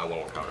 it's not a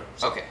 1/1 counter.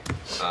 So, Okay.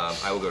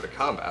 I will go to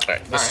combat.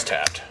 Alright, this is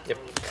Alright. tapped. Yep.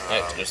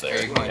 That goes Are you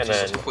there. going And to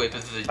just then equip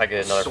the I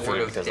get another sword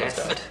food of because I was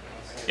death? dead.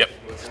 Yep.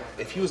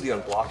 If he was the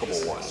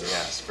unblockable one,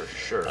 yes, for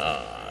sure.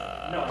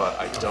 But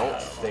I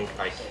don't think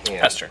I can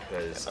Pass turn.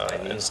 because I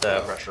need instead,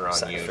 some pressure on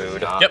set you food.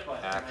 to not Yep.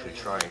 actually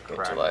try and Get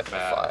crack 2 life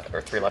that. up to 5,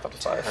 or 3 life up to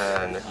 5.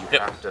 And you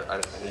Yep. have to. I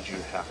need you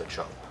to have to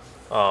chump.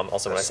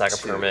 Also, when I That's sack a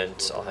 2.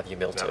 permanent, I'll have you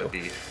mill That 2. would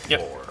be 4.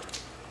 Yep.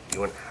 You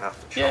wouldn't have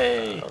to chump.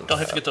 Yay! Don't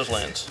have to get those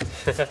lands.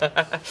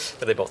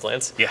 Are they both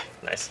lands? Yeah.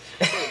 Nice.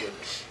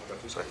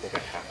 So I think I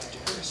have to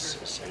do this,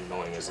 as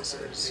annoying as this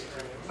is.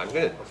 I'm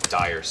gonna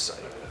dire sight.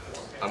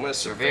 I'm gonna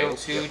Surveil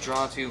surveil 2,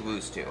 draw 2,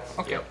 lose 2.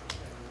 Okay. Yep.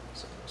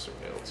 So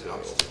surveil 2.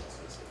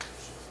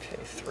 Okay,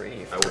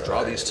 3. I will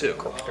draw these 2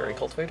 During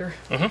Cultivator.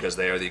 because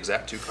they are the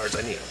exact 2 cards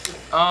I need.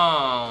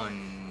 Oh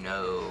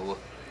no.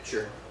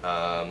 Sure.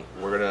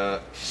 We're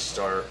gonna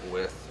start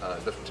with.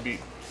 To be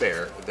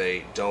fair,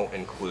 they don't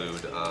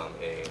include a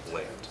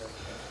land,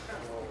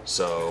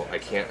 so I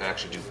can't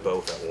actually do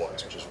both at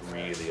once, which is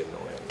really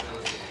annoying.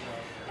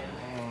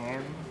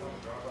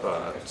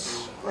 But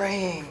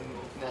praying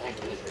that I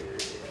get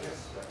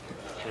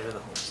head of the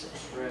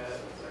homestead.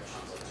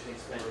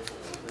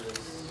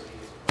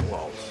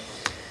 Well,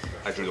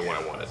 I drew the one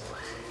I wanted.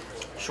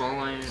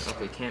 Shoreline,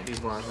 okay, can't be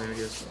blocked. Let me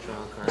just draw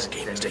a card. This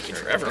game is taking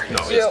forever. No,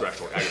 it's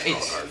threshold. I just draw a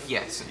It's, card.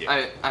 yes,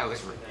 Yeah. I was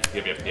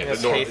Yep. You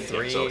have pay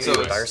 3 So to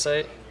it's- Fire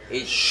Sight.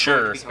 It's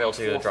Sure. going to become Spell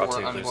 2, draw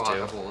 2, lose 2.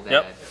 unblockable that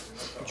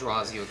Yep.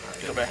 draws you a card.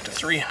 Go back to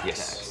 3.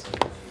 Yes.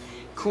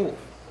 Cool.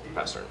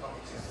 Pass turn.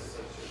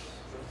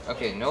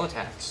 Okay, no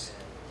attacks.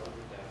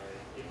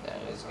 That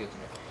is good to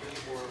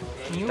know.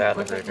 Can you That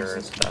put in the that in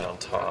graveyard, some- that on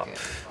top. Okay.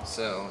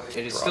 So it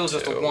is Draw still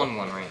just a 2.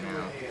 1/1 right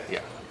now. Yeah.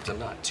 So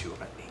not 2.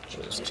 I'm at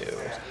 8. Lose 2.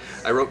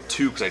 I wrote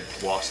 2 because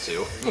I lost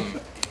 2.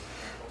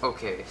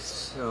 Okay,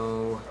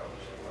 so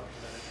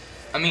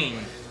I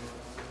mean,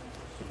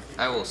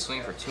 I will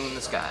swing for 2 in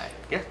the sky.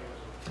 Yeah.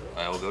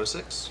 I will go to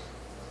 6.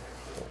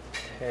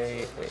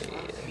 Pay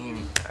I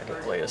mean, I can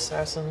play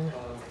Assassin.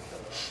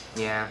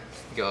 yeah,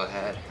 go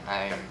ahead.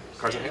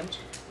 Cards in hand?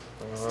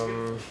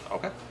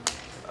 Okay.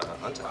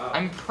 Untap.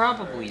 I'm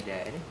probably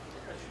dead,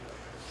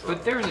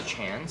 but there's a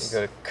chance. You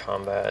go to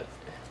combat.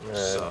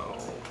 So,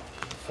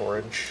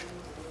 Forage.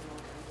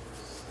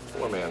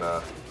 4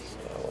 mana.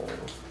 So,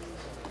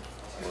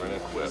 We're gonna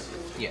equip.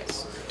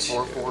 Yes,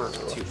 4/4,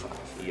 2/5.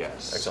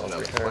 Yes. Exile No,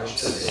 3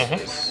 turns. question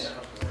is,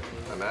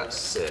 I'm at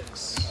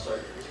 6.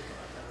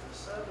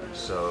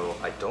 So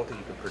I don't think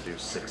you can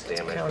produce 6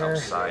 damage Counter.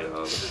 outside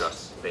of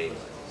just Bane.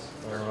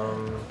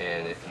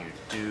 And if you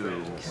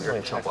do, you're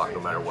gonna chump block no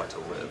matter what to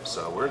live.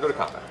 So we're gonna go to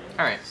combat.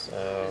 All right.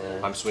 so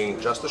I'm swinging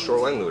just the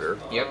Shoreline Looter.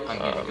 Yep, I'm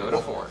gonna go to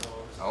 4.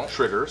 Oh,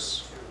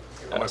 Triggers.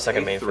 I'm gonna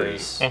second pay main 3,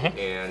 phase.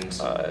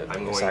 and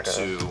I'm going sack a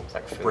to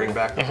food. bring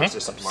back the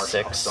persistent march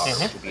 6. star,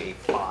 which will be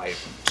a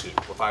 5/2,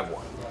 or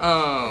 5/1.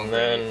 oh. and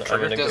then I'm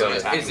Trigger gonna does go it. to.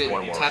 attack Is it with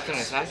one more. tapped and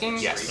attacking?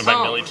 Yes. Am I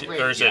Oh, melee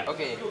great. or is it?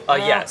 Okay.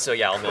 Yeah, so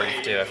yeah, I'll mill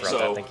you too. I forgot So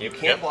that. Thank you. you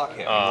can't block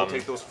him. We'll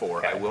take those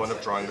 4. I will end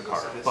up drawing the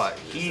card, but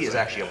he is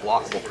actually a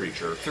blockable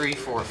creature. 3,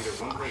 4,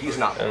 5. He's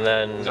not. And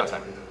then He's not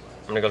attacking.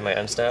 I'm gonna go to my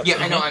end step. Yeah,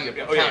 I know. I'm.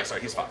 Oh yeah,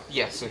 sorry, he's 5.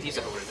 Yeah, so he's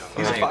a.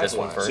 I'm gonna do this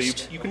one So you,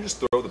 first. you can just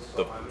throw the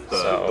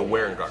So-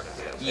 wearing guard at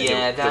him.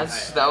 Yeah,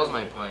 that was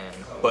my plan.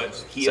 But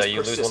he So is you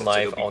lose persistent, 1 so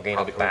life, he'll be I'll gain a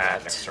probably coming back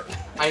bat. next turn.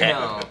 I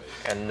know.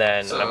 And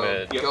then So I'm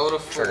gonna go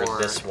to trigger 4.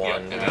 this one,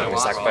 and and I I'm gonna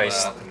lost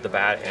sacrifice all that. the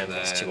bat and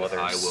And these 2 then others.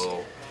 I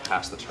will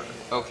pass the turn.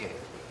 Okay.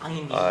 I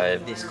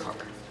need this card.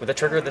 Would that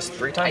trigger this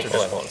 3 times or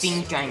just I once?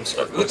 think I'm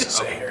screwed. What's it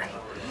say here?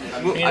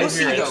 We'll Beginning of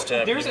see your though. end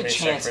step, There's you a may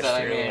chance that I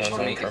sacrifice managed to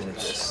three make it through non-permanents.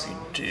 this. You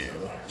do.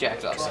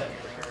 Jacked up.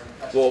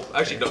 Well,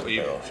 actually, no.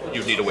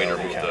 You need a way to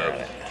remove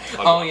the.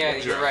 Oh yeah,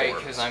 you're right.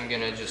 Because I'm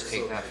gonna just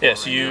take that. Yeah,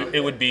 so it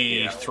would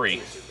be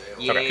 3.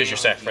 Yeah. Okay, because you're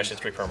sacrificing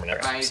 3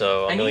 permanents.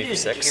 So I I'll mill you needed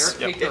for a 6.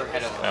 caretaker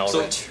ahead of I'll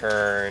them.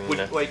 return When,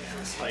 like,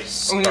 Oh, no, I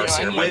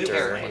Scarcer need a Hunter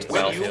caretaker. into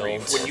when you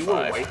battlefield. were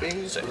 5.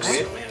 wiping 6.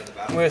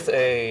 With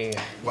a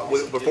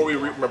before we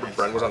remembered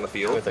Bren was on the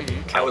field, With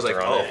a I was like,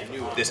 counter on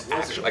oh, this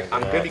actually, like,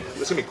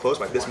 this gonna be close,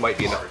 but this might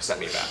be enough to set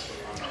me back.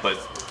 But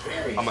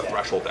I'm a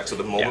threshold deck, so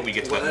the moment Yeah. we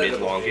get to that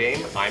mid-long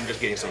game, I'm just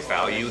getting some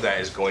value that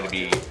is going to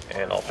be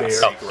and I'll very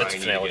pass. Oh, that's a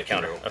grindy finale to get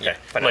counter. through. Okay.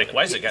 I'm like,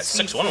 why has it got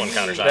 6/1/1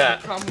 counters on That-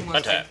 it? The problem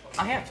was Untap.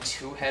 I have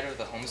 2 head of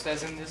the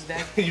homesteads in this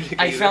deck. You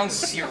didn't I get found it.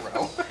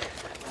 0.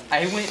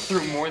 I went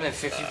through more than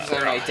 50%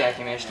 of my deck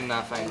and managed to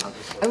not find one.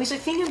 At least I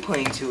think I'm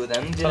playing 2 of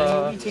them. Did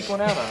I maybe take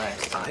one out on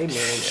accident? I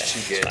managed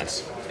to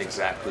get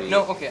exactly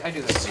No, okay, I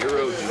do this.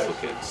 0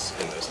 duplicates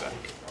in this deck,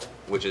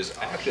 which is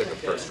actually like a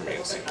first for me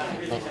to see.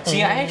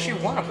 See, I actually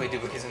want to play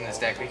duplicates in this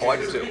deck because I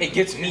do too. it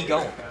gets me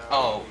going.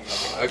 Oh,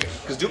 Okay,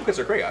 because duplicates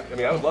are great. I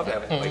mean, I would love to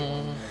have like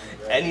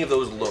any of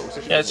those low,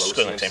 especially Yeah, the it's low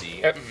good on the CMC team.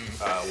 Yep.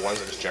 ones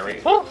that just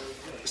generate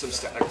some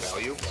static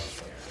value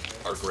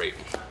are great.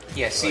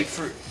 yeah. See,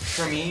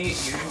 for me,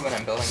 usually when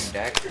I'm building a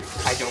deck,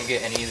 I don't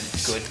get any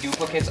good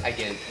duplicates. I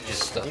get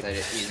just stuff that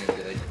isn't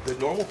good. The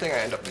normal thing I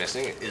end up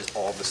missing is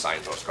all the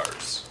signpost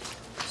cards.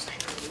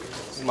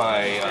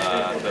 My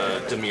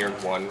the Demir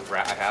one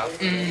rat I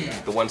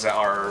have, the ones that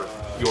are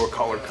your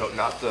color code,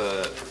 not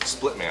the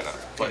split mana,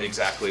 but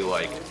exactly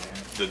like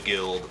the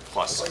guild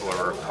plus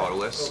or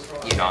colorless,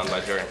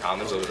 non-legendary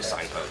commons. Those are the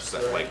signposts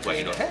that like let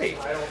you know, hey,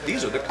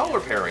 these are the color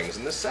pairings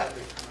in this set.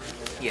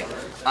 Yeah,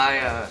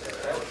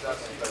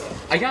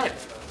 I got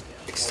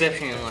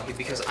exceptionally unlucky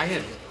because I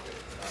had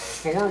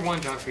 4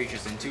 1-drop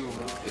creatures and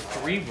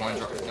 3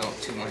 1-drop, no,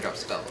 2 1-drop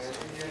spells.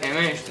 And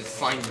I managed to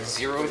find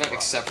 0 of them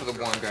except for the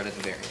one guard at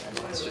the very end.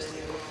 It's just...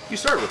 You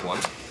started with one.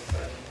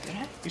 Did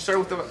I? You started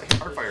with the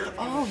Heartfire.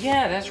 Oh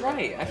yeah, that's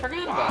right. I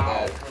forgot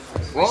about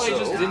that. Well, So- I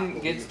just didn't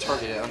get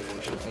targeted,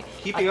 unfortunately.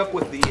 Keeping up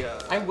with the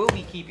I will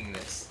be keeping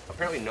this.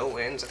 apparently no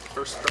lands at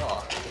first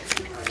draw.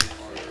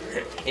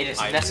 It is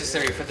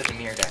necessary for the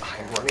Demir deck.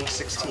 I'm running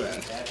 16.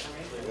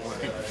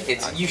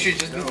 You should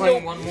just be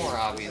playing one more,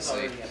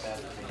 obviously.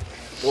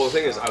 Well, the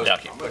thing is, I was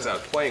Yeah.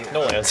 playing.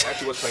 No lands.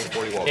 Actually, was playing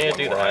 41 Can't with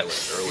do one more that.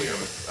 island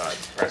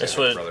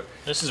earlier.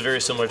 This is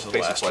very similar to the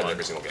Basically last played one.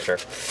 every single game. Sure.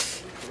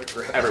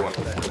 Everyone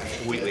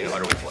completely and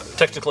utterly flooded.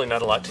 Technically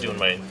not a lot to do in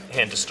my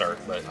hand to start,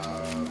 but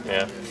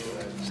Yeah.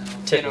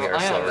 Typically our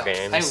slower I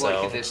games,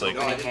 so like this like,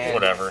 opening hand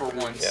whatever. for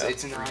once. Yeah.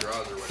 It's not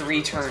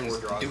 3 turns,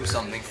 do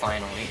something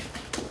finally.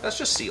 That's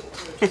just sealed.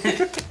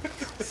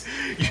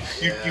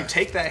 you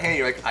take that hand,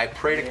 you're like, I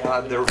pray to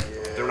God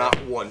they're not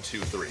 1, 2,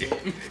 3.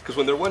 Because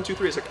when they're 1, 2,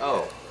 3, it's like,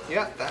 oh,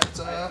 yeah, that's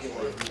a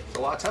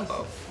lot of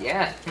tempo.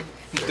 Yeah,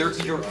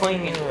 you're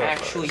playing an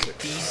actually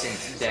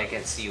decent deck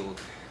at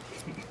sealed.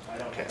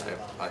 Okay,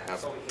 I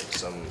have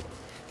some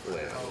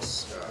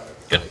lands.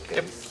 Good. I can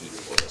Yep. keep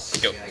this.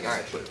 Go.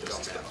 Alright, Put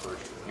this down.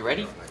 you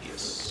ready?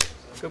 Yes.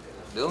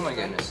 Oh my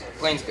goodness.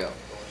 Planes go.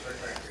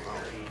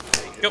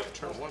 Go.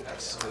 Turn 1,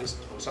 that's at least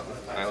something.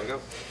 I'll go.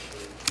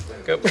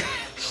 go.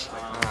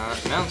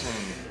 Mountain.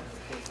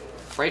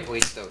 Fright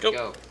Blade Stoke, Go.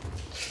 go.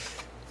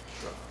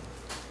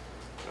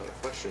 Now the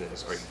question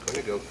is, are you going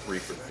to go 3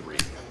 for 3?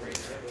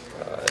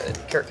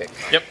 Carrot cake.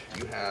 Yep.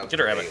 You have Get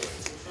her, Evan.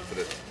 for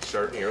the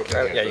start in your opening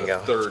Alright, hand yeah, for you the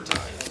can go. third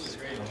time.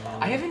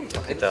 I haven't.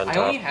 that on I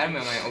only top. had him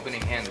in my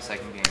opening hand the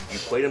second game. You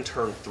played him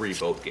turn 3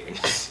 both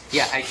games.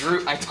 Yeah, I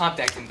top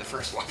decked him the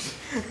first one.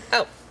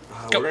 Oh.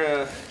 Go. We're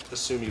going to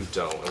assume you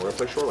don't, and we're going to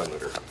play Shoreline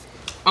Looter.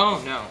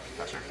 Oh no.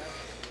 That's right.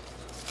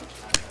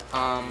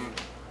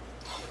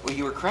 Well,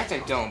 you were correct. I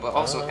don't, but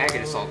also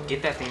Agate Assault.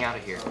 Get that thing out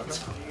of here.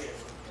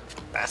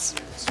 Pass.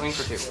 Swing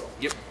for 2.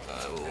 Yep.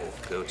 I will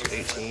go to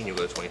 18, you'll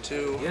go to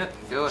 22. Yep.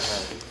 Go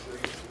ahead.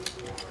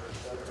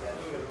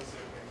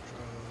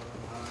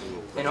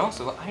 And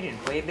also, I didn't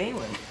play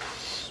Balin.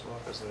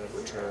 Swap as a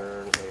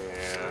return,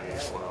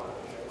 and, well,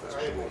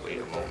 we will wait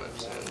a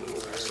moment, and we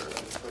will restart.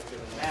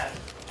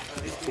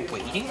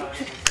 Waiting?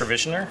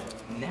 Provisioner.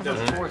 Never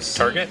foreseen.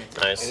 Target.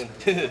 Nice. And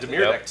Demir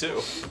Yep. deck,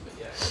 too.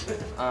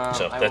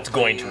 So I that's will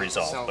going play to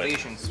resolve, but-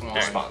 Salvation Swan.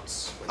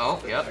 Response.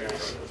 Oh, yep.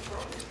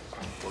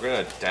 We're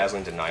going to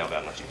Dazzling Denial that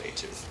unless you pay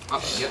 2.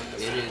 Oh, yep.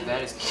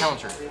 That is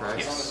counter, correct?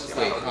 Yes.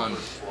 Wait, 1.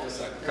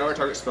 Counter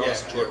target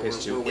spells, Jor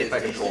pays 2, if I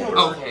control bird.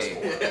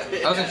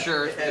 Okay. I wasn't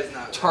sure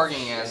if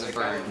targeting as a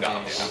bird.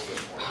 No.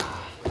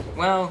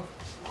 Well,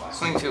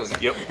 swing 2 again.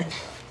 Yep.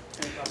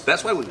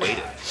 That's why we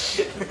waited.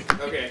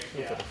 Okay.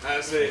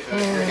 I say,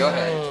 Go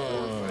ahead.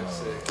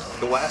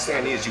 The last thing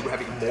I need is you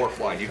having more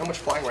flying. Do you know how much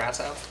flying rats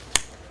have?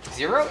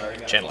 0?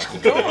 Chandler.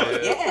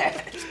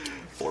 Yeah.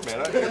 4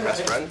 mana, your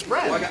best friend.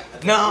 Red.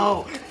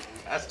 No.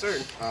 That's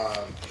turn.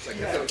 well,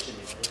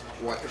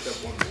 I picked up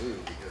 1 blue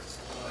because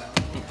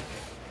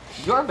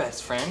Your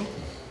best friend.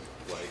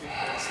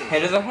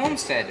 Head of the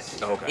homestead.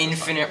 Okay.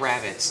 Infinite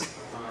rabbits.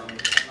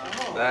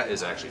 That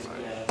is actually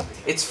fine.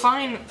 It's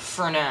fine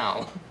for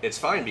now. It's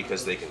fine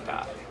because they can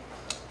die.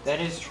 That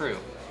is true.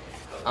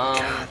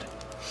 Yeah,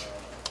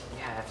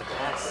 that's a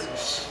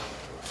pass.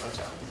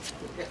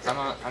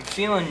 I'm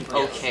feeling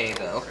okay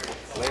though.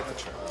 Play the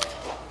turn.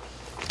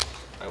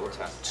 I will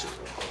tap 2.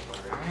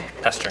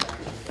 Alright. Pass turn.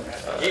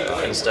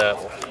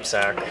 Insta.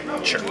 Sack.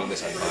 Sure. Doing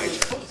this on my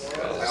turn.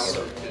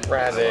 because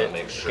Rabbit.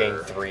 make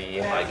sure Gain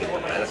 3. I get the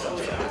benefit from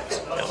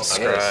it. I'm going to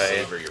Scry.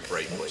 savor your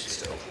Bright Blade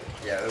still.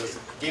 yeah, that was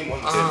game 1.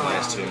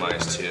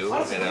 -2,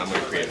 and then I'm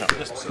going to create a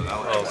fist, so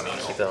that'll Oh, add 1.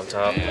 keep that on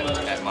top.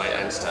 And at my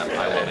end step,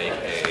 I will make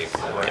a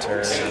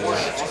Turn.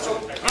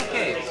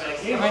 Okay.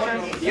 My turn?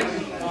 Yep.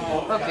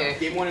 Okay.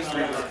 Game 1 and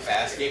 3 were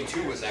fast. Game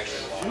 2 was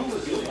actually long.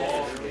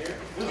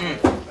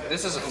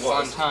 This is a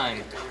fun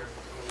time.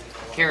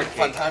 Carrot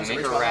Fun cake. times Make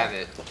at a Ridge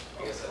rabbit.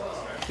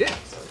 Yeah.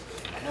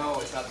 No,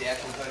 it's not the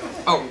actual title.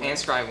 Oh, and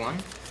scribe 1.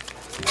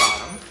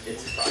 Bottom.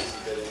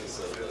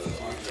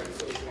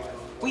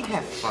 We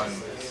have fun.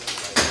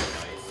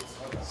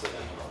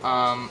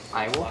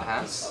 I will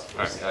pass.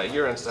 Alright,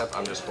 your end step,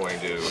 I'm just going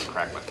to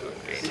crack my food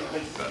and gain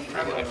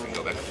the life and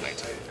go back to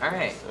 19.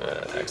 Alright.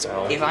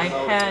 Exile. If I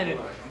had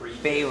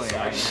Balin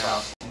right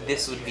now,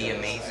 this would be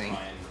amazing.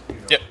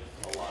 Yep.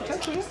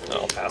 Potentially.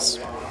 I'll pass.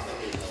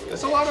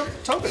 There's a lot of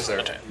tokens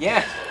there.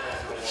 Yeah.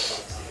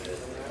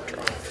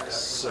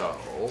 So,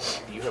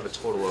 you have a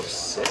total of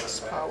 6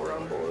 power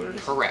on board.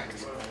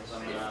 Correct.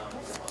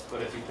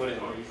 But if you put it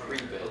in 3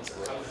 bits,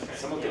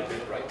 someone could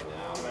bid right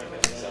now and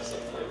access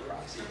it for a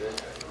proxy bid.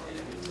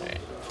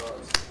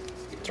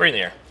 3 in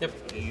the air. Yep.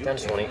 You Down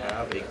to 20.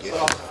 have a gift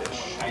of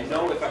fish. I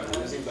know if I'm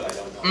losing, but I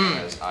don't know.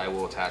 As I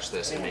will attach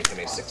this and make him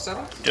a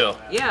 6/7 Go.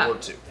 Yeah. or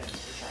 2.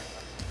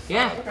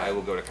 Yeah. I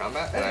will go to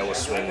combat and I will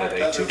swing with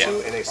a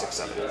 2/2 and a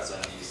 6/7.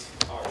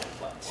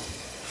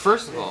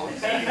 First of all,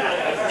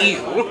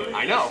 ew.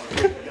 I know.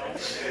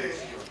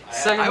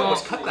 Second I of all,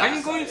 almost cut that.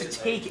 I'm going to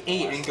take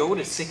 8 and go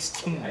to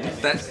 16.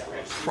 That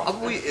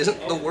probably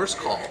isn't the worst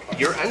call.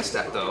 Your end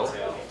step, though,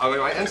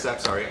 my end step,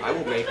 sorry, I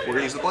will make, we're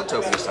gonna use the blood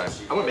token this time.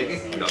 I'm gonna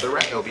make another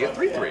rat, it'll be a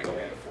 3/3.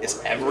 It's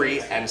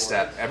every end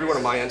step, every one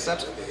of my end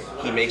steps,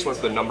 he makes one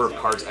for the number of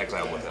cards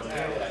exiled with him.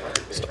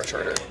 Star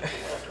Charter.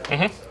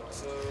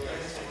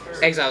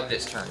 Exiled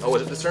this turn. Oh,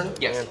 was it this turn?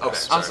 Yes. Okay, I was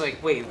sorry.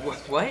 like, wait,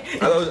 what? I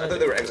thought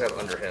they were exiled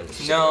under him.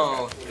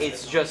 No,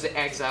 it's just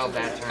exiled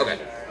that turn. Okay,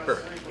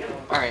 perfect.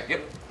 Alright.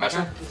 Yep. My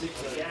turn?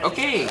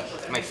 Okay.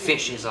 My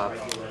fish is up.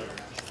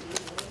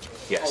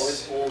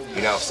 Yes.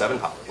 You now have 7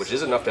 power, which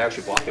is enough to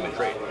actually block him in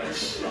trade.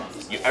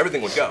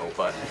 Everything would go,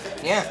 but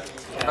Yeah.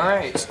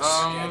 Alright.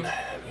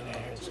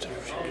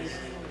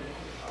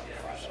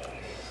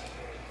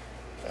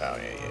 Oh,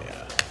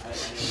 yeah.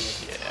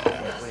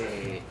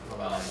 Wait,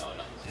 hold on.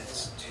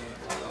 That's two.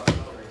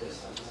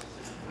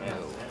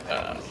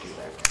 No.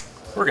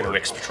 We're going to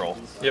Wix Patrol.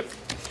 Yep. 2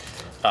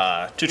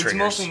 It's triggers.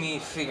 mostly me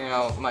figuring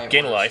out my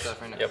Gain order life.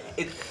 stuff right now. Yep.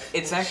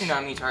 It's actually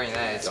not me targeting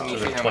that. It's me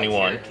figuring out 21.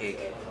 my carrot cake.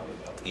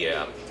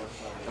 Yeah.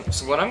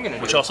 So what I'm gonna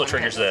do? Which also I'm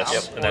triggers gonna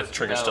this, and that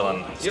trigger's still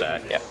on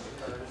stack. Yep.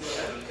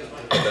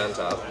 On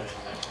top.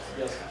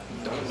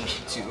 Don't need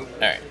to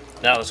Alright,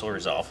 now this will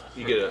resolve.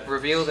 You get a.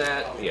 reveal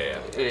that. Yeah.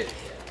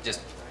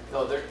 Just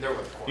No, they're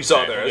with You saw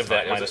it Okay, there. give That's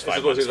that fine. minus It's 5,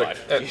 supposed to be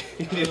minus like,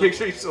 you need to make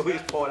sure you still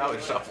pull it out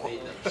and shuffle.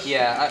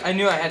 yeah. I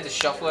knew I had to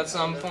shuffle at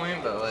some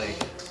point, but like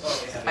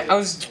I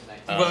was.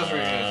 What I was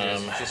originally gonna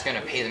do is just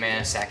gonna pay the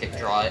mana, sack it,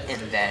 draw it, and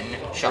then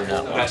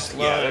shuffle. That's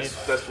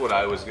what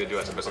I was gonna do.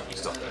 I said, like, you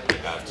still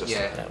just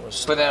Yeah. That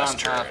was Put that on last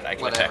top. turn. I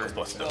can Whatever. attack with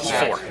both of those.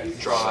 Yeah. 4.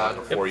 draw it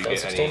before you Yep,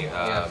 get that was any 16.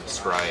 Yeah.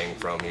 scrying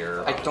from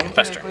your. I don't think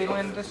Fester. I played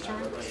land this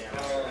turn.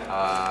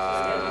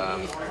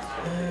 Um,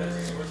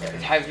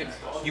 Have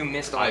you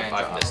missed a land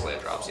I've drop? missed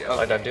land drops. Yeah.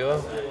 Light dive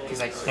duo.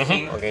 Because I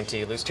think. I'll gain 2,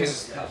 you lose 2.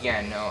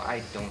 Yeah, no,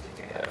 I don't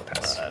think I have.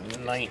 Pass.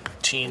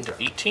 19 to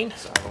 18.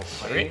 So I'll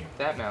play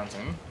that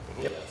mountain.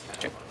 Yep.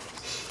 Okay.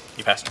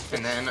 You passed.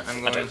 And then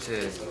I'm going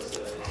to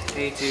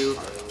pay 2,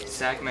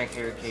 sack my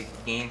carrot cake,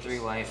 gain 3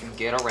 life,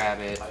 get a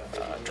rabbit,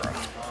 Draw.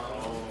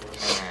 and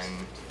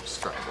then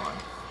strike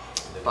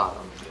 1.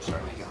 Bottom. Oh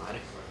my god.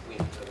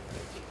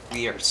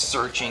 We are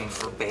searching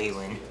for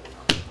Balin.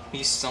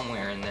 He's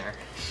somewhere in there.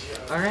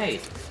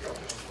 Alright.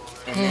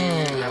 And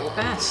then I will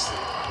pass.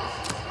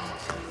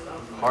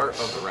 Heart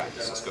of the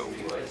Rats. Let's go.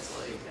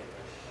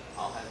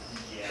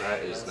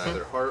 That is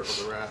neither Heart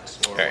of the Rats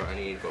nor Okay. what I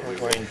need, but we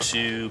I'm will going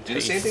to do pay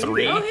the same thing.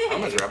 3. I'm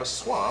gonna grab a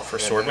swap For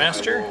and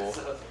Swordmaster? I will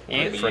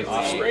Yeah, for an immediately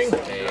offspring?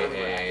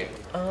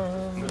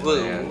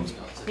 Blue.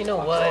 You know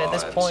what? At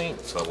this point,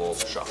 double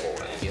shuffle.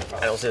 And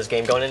I don't see this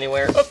game going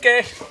anywhere.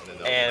 Okay.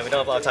 And we don't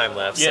have a lot of time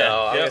left, Yeah,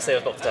 so I'm yep. gonna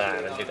save up the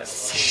time and do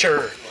this.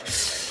 Sure.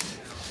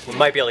 We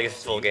might be able to get the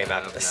full game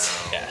after this.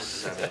 Yeah.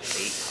 7, 8.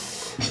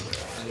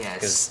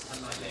 Yes.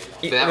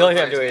 The But that only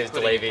thing I'm requires doing is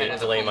putting ahead of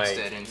the delay my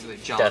homestead into the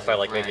job death by of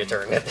like maybe a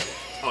Ren. turn.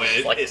 Oh,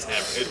 yeah, Like- it's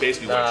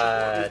basically what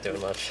Not doing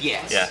much.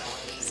 Yes. Yeah.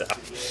 So,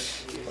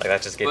 like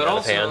that just gave But me out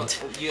of also, hand.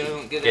 you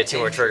don't get, Get 2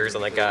 more triggers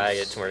on that guy,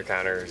 get 2 more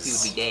counters. He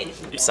would be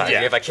dead. Besides,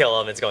 Yeah. if I kill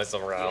him, it's going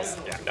somewhere else.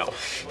 Yeah, no.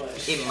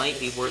 It might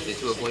be worth it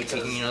to avoid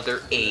taking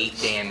another 8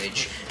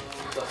 damage.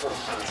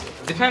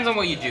 Depends on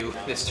what you do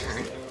this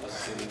turn.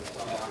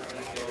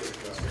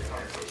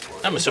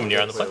 I'm assuming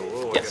you're on the play.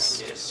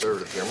 Yes.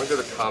 Conservative here. I'm gonna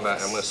go to combat.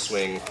 And I'm gonna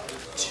swing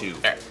 2.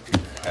 Alright.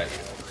 Okay.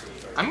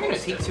 I'm gonna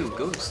take 2,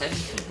 go to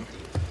 17.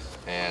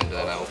 And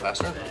then I will pass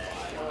turn.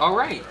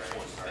 Alright.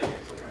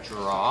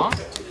 Draw.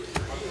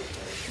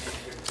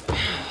 I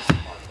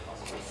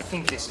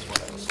think this is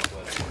what I was looking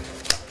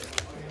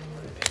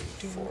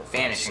for.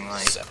 Vanishing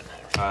Light. 7.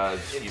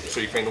 So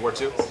you creating the word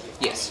 2?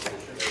 Yes.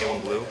 Get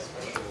 1 blue.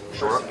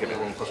 Sure. Give it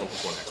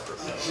 1+1/+1 expert.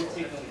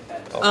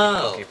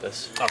 I'll keep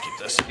this. I'll keep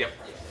this. Yep.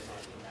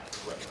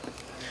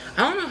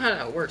 I don't know how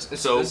that works.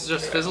 So- This is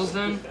just fizzles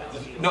then?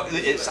 No,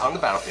 it's on the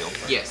battlefield,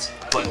 Yes.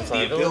 but the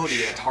Village. ability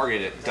to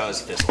target it does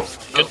fizzle.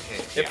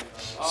 Okay. Yep.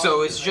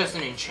 So it's just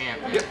an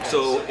enchantment. Yep.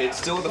 So it's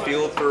still in the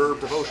field for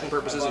devotion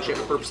purposes,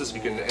 enchantment purposes.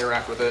 You can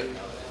interact with it.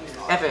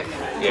 Epic.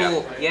 Yeah.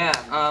 Cool. Yeah.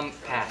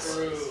 Pass.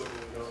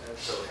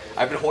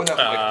 I've been holding that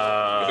for like,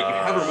 if we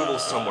can have removal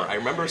somewhere. I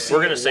remember seeing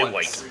We're gonna it say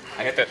once.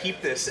 I have to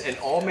keep this and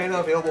all mana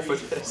available for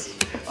this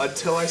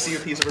until I see a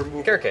piece of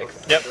removal. Carrot cake.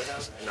 Yep.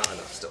 Not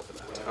enough still for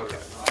that. Okay.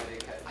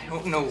 I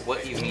don't know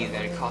what you mean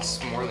that it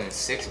costs more than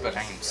 6, but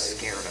I am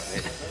scared of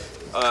it.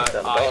 the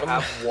I bottom.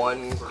 have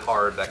 1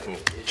 card that can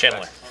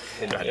Channeler.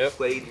 can Go be ahead.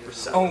 played for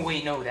 7. Oh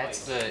wait, no, it's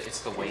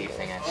the wave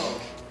thing I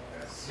think.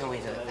 No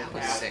wait, that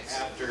was 6.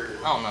 I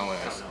don't know what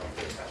it is.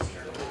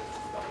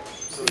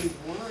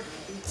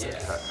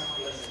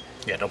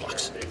 Yeah, no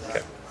blocks.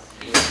 Okay.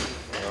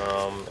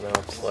 And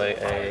I'll play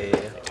a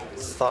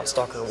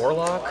Thoughtstalker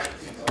Warlock.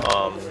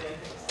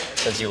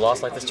 Since you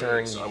lost life this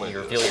turn, you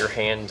reveal your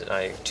hand, and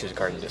I choose a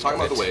card and discard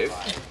Talking about the it.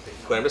 wave,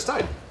 Clamorous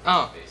Tide.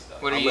 Oh,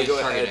 what are I'm you gonna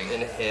go targeting?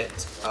 ahead and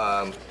hit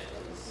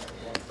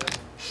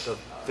the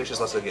fish is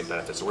less than get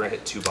benefits, so we're gonna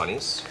hit 2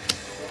 bunnies,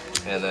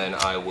 and then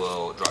I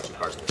will draw 2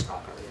 cards in this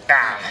card.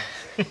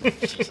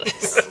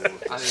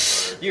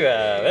 You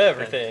have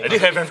everything. I do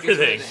have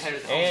everything.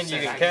 And you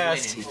can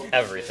cast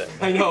everything.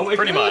 I know, like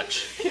Pretty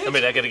much. I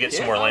mean, I gotta get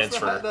some more lands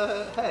for.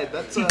 the head.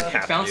 That's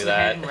Have to Bounce do the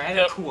head and that. rabbit.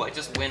 Yep. Cool. I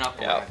just went up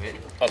a Yeah. rabbit.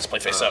 I'll just play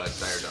face up.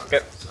 dire dog. Okay,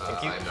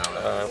 thank you. I'm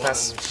now at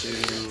Pass. 1,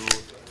 2,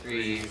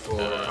 3,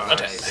 4,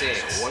 okay. 5,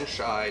 6. 1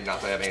 shy.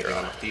 Not that I have anything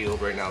on the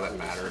field right now that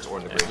matters, or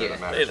in the graveyard Yeah,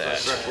 that matters. say that.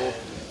 Threshold.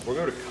 We're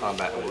going to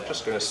combat, and we're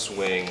just going to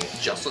swing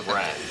Just with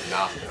Brad,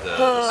 not the.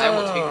 I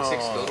will take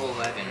 6, go to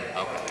 11.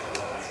 Okay.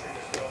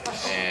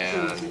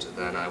 And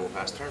then I will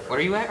pass turn. What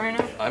are you at right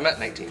now? I'm at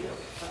 19.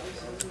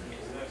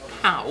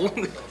 How?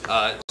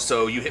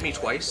 So you hit me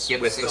twice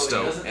Yep, with the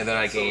 16. stone, and then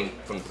I gain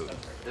from the food.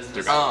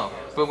 Oh,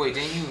 but wait,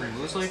 didn't you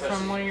lose like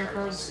from one of your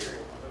cards?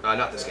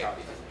 Not this game.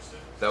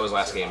 That was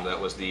last game.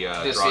 That was the.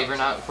 Does draw. Saber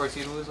not force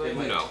you to lose life?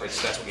 No,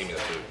 that's what gave me the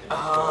food.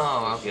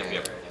 Oh, okay.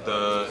 Yep.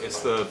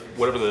 It's the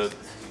whatever the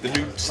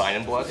new sign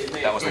in blood.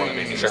 That was the one that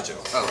made me lose too.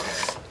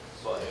 Okay.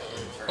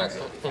 Okay.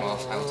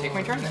 Well, I will take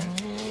my turn then.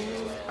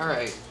 All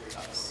right.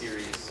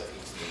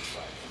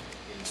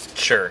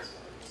 Sure.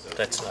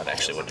 That's not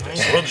actually what it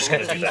is. We're just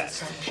gonna do that.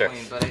 Sure.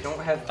 But I don't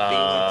have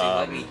Balin to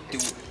let me do.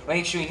 Wait,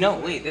 actually, no.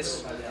 Wait,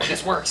 this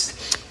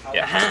works.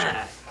 Yeah.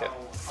 Aha!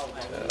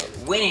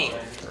 Okay. Winning.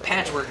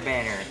 Patchwork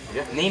banner.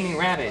 Naming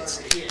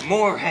rabbits.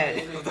 More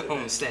head of the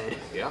homestead.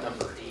 Yeah.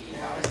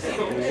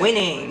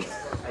 Winning.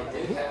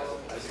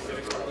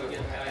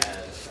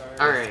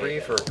 All 3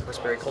 right. for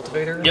Horseberry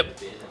Cultivator. Yep.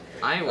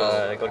 I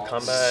will Go to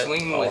combat.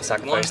 swing I'll with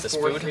sacrifice this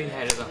food. 1/4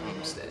 head of the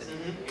homestead,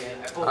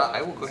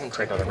 I will go ahead and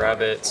Crank on the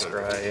rabbit.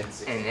 Scry.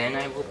 and then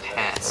I will I'll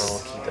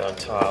pass. keep that on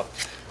top.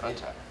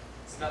 untap.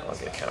 I'll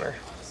get a counter.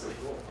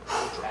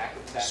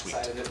 Sweet.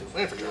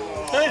 Land for turn.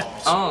 Oh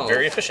yeah. Oh,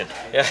 Very efficient.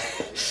 Yeah.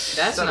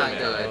 that's not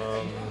good.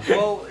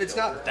 Well, it's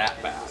not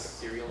that bad.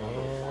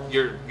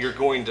 You're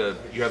going to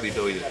you have the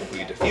ability to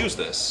completely diffuse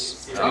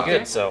this Pretty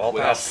good. So I'll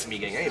without pass. me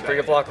getting any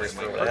Pretty good blockers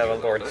for what I have on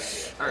board.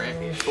 All right.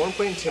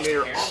 Thornplane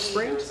Intimidator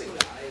Offspring.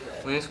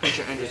 When this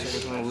creature enters your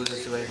control,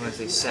 loses 2 life unless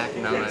they sack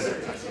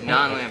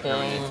non-land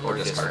permanent or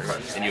discard.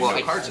 And you have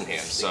no cards in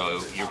hand,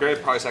 so you're going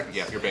to probably sack.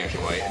 Yeah, you're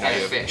banishing away. And now And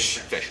you have fish.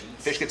 Fish.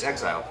 Fish gets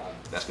exiled.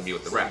 That's going to be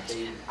with the rat.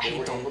 I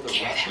don't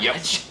care that Yep.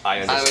 much. I I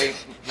understand.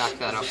 would knock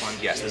that off one.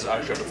 Yes, this is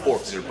actually up to 4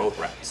 because they're both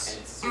rats.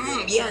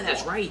 Yeah,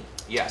 that's right.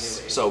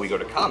 Yes. So we go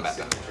to combat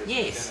now,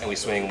 Yes. and we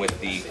swing with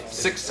the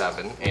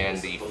 6/7 and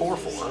the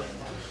 4/4.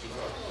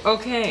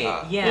 Okay.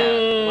 Yeah.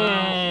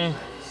 Well.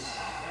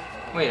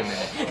 Wait a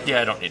minute.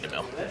 Yeah, I don't need to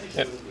mill.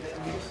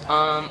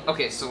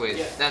 Okay. So wait.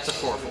 That's a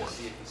 4/4.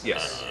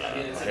 Yes.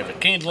 I haven't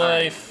gained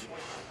life.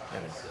 I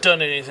haven't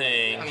done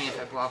anything. I mean, if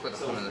I block with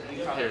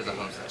the head of the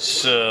homestead.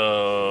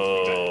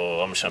 So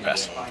I'm just gonna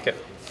pass. Okay.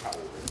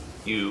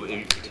 If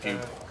you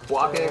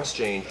block in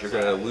exchange, you're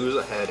going to lose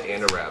a head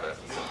and a rabbit.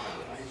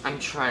 I'm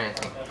trying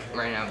to think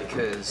right now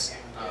because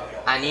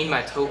I need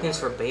my tokens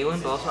for Balin,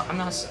 but also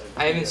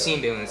I haven't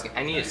seen Balin in this game.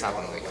 I need to stop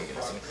him like I'm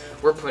gonna see.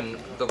 We're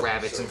putting the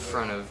rabbits in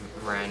front of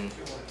Ren,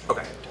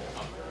 Okay.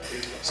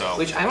 So.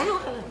 which I don't know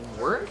how that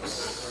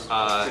works.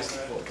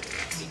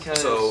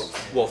 Because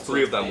Well,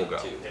 3 of them will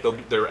go.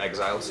 They're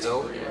exiled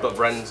still, but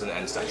Vren's an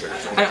end step trigger.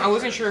 I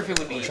wasn't sure if it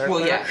would be.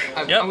 Well, yeah,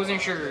 I Yep.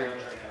 wasn't sure.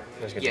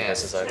 There's good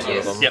Yes. defenses on 2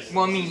 Yes. of them. Yep.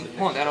 Well, I mean,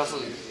 hold on, that also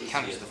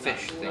counters the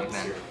fish thing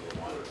then.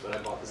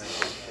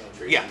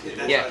 Yeah.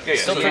 Yeah.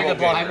 Still so pretty good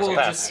blockers, I will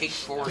pass. just take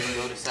 4 and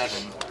go to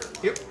 7.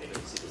 Yep.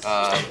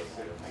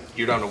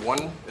 You're down to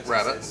 1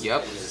 rabbit.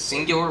 Yep.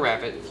 Singular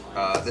rabbit.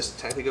 This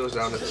technically goes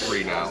down to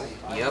 3 now,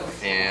 Yep.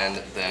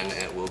 and then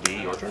it will be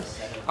your turn.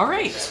 All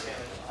right.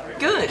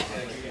 Good.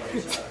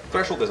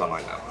 Threshold is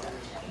online now.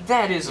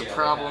 That is a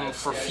problem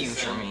for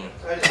future me.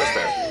 That's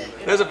fair.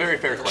 That's a very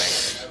fair claim.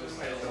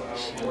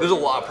 There's a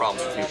lot of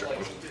problems for future.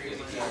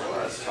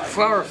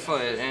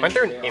 Flowerfoot and Aren't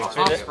there an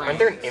infinite? Offspring. Aren't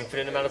there an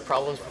infinite amount of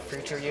problems for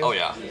future you? Oh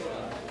yeah.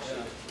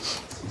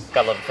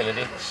 Gotta love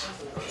Infinity.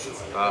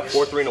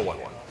 4, 3, and a 1,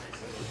 1.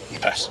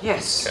 Pass.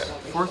 Yes.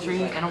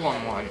 4/3 and a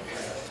 1/1.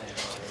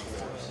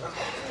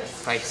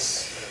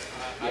 Nice.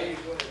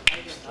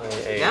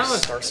 A Now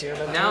it's- Starseer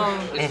member? Now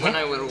is when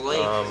I would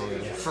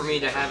like for me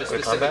to have a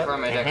specific combat? card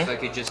in my deck so I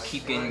could just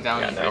keep in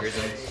Valiant Yeah, no.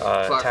 Figures and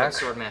Attack.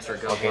 Flowerfoot Swordmaster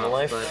go gain a up.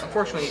 life. But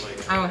unfortunately,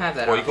 I don't have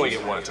that Well, you can option.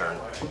 only get 1 a turn.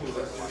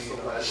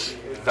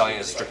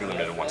 Valiant is strictly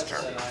limited to once a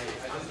turn.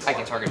 I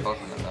can target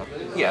both of them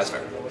though. Yeah, that's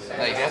fair.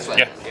 Like that's what.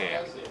 Yeah.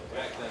 Yeah.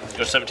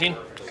 Go 17.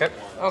 Okay.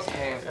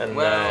 Okay. And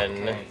well,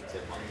 then okay.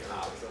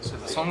 So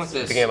this one with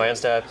this. beginning of my end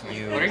step, What are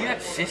you you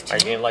at? 15. I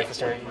gain life this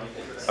turn.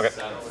 Okay.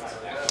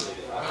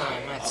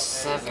 Oh, I'm at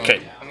 7.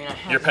 Okay. I mean, I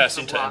have You're lots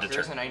passing of to end of blockers,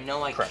 turn. and I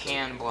know I Correct.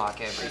 can block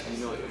everything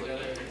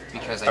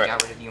because I Alright.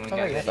 got rid of the only Oh,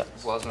 guy you have that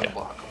that. wasn't a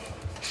block.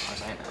 As far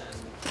as I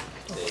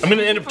know. I'm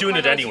gonna end up doing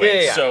it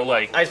anyway. Yeah. So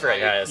like, I forgot,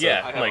 yeah. So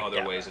yeah, I have like, other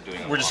yeah. ways of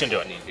doing it. We're just gonna do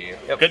it. Need be.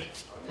 Yep. Good.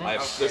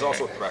 There's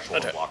also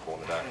threshold Okay. unblockable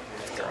in the deck.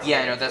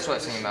 Yeah, I know. That's what I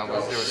was thinking about.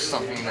 Was there was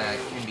something that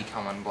can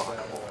become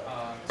unblockable?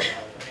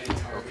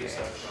 Okay.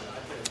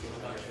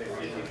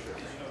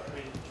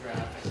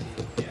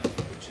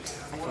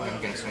 I think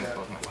I'm gonna swing with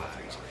both my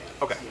weapons.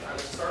 Okay.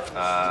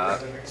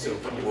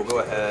 We'll go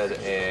ahead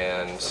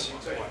and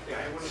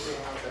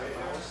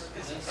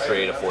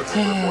trade a 4-3 for a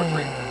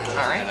 4-3.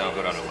 All right. And then I'll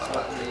go down to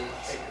 11.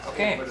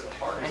 Okay.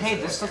 And hey,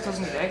 this stuff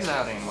doesn't get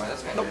exiled anymore.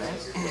 That's kind of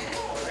nice.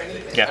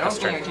 Yeah, I don't that's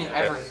think I turn. can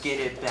ever get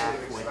it back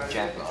with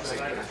Jackaloss.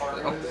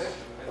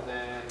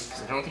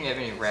 I don't think I have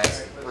any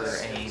rest for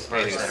any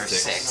birds that are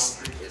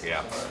 6.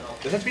 Yeah.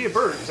 Doesn't have to be a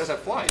bird, it just has to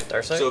have flying.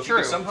 Darkseid? So if you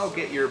True. can somehow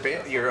get your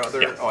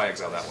other... Yeah. Oh, I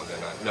exiled that one,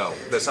 didn't I? No,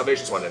 the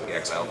Salvation Swan didn't get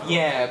exiled.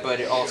 Yeah, but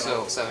it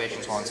also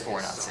Salvation Swan's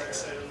 4, not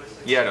 6.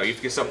 Yeah, no, you have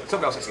to get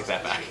something else has to get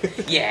that back.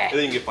 Yeah. And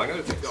then you can find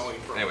other things.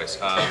 Anyways, is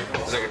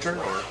that your turn,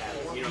 or...?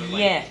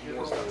 Yeah.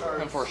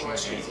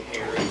 Unfortunately.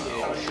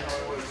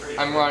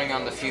 I'm running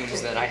on the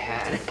fumes that I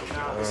had.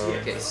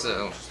 Okay,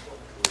 so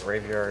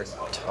Graveyard,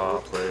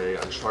 top, Play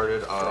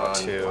Uncharted on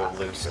 2,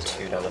 lose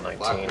 2 down to black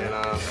 19.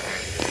 mana.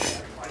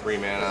 3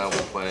 mana, we'll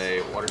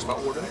play Water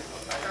Spout Warden.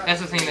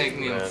 That's the thing that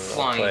can Then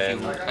fly I'll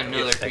into play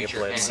another I can creature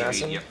play and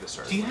Assassin. maybe. Yep, this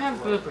turn. Do you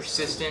have the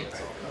persistent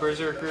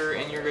berserker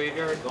in your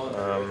graveyard?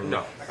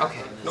 No.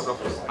 Okay. No.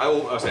 I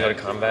will say, Go to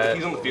combat. if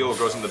he's on the field or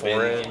goes in the bin,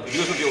 Forage. if he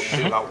goes in the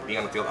field without being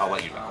on the field, I'll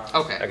let you know.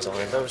 Okay. Exile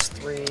those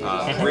 3. 3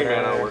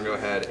 mana, we're gonna go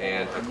ahead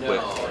and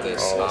equip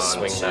this I'll on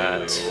swing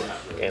that.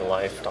 Gain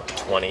life, top to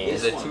 20.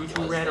 Is it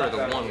 2/2 rat or the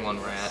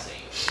 1/1 rat?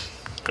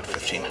 Go to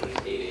 15.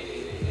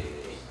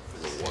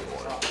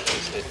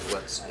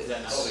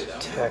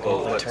 Attack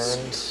all my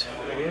turns.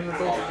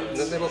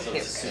 They both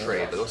can't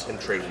trade, but those can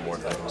trade for more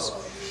things.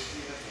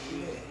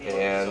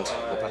 And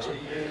we'll pass it.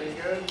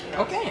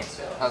 Okay.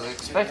 I was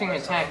expecting an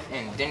attack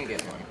and didn't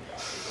get one.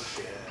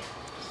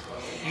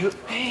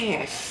 Hey,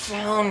 I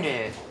found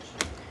it.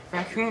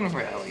 Raccoon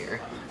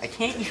Rallier. I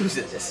can't use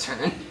it this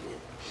turn.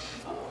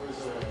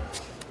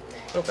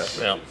 Okay.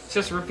 Well, It's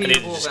just I need to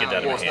repeatable just get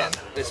that in value. my hand.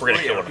 It's We're gonna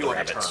only kill a one of few the like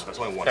a turn. rabbits. That's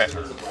only one Okay.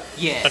 turn.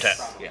 Yes. Okay.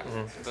 Yeah.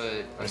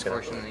 But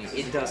unfortunately,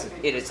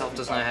 it itself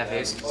does not have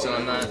haste, so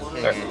I'm not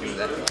going to do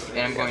that. And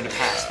I'm going to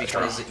pass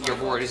because your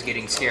board is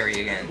getting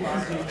scary again.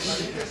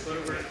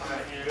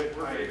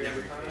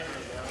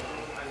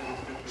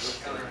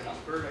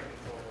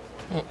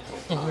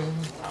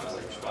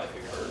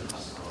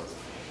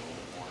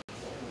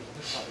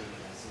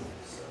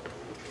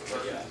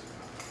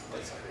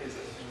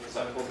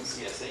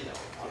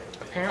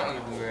 Apparently,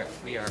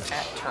 we are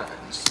at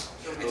turns.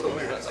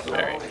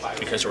 Alright,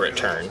 because we're at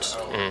turns. So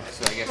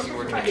I guess you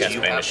were going to Cast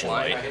you Vanishing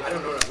Light.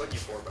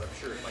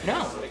 No,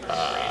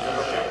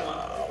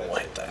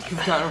 What the?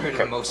 you've gotten rid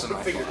of most of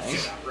my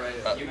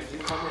flying.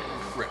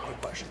 Rick,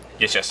 quick question.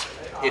 Yes, yes.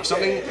 If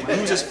something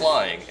loses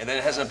flying and then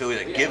it has an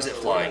ability that gives it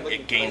flying,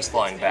 it gains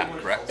flying back,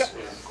 correct?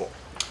 Cool.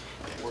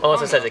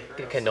 Unless it says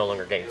it can no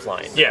longer gain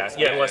flying. Yeah,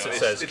 unless it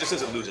says. It just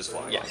says it loses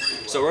flying. Yeah.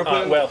 So we're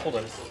putting. Well, hold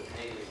on.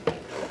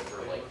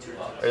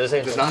 Or does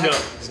it Does say not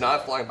have, does not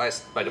have flying by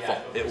default.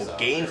 It will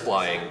gain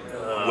flying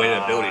when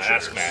an ability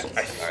Ask triggers.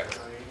 Matt. Alright.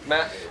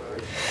 Matt,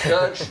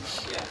 Judge.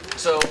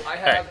 So I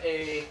have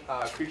a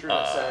creature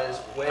that says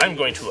when I'm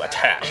going to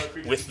attack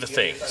with the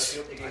things.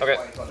 Okay.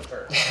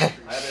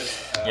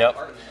 Yep.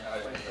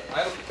 I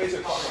have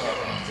basically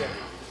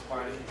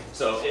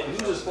so it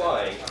loses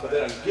flying, but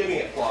then I'm giving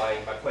it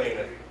flying by playing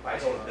it by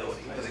its own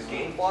ability. Does it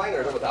gain flying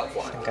or is it without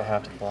flying? I think I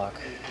have to block.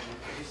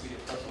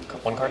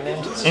 One card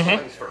named?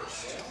 Flying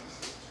first.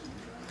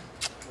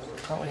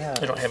 Probably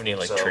have. I don't have any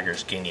like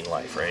triggers gaining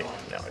life, right?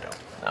 No, I don't.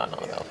 No, not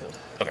on the battlefield.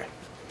 Okay.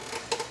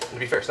 To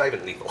be fair, it's not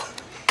even lethal.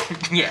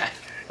 Yeah.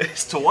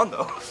 It's to 1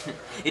 though.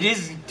 It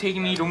is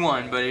taking me to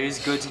 1, but it is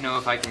good to know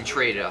if I can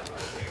trade it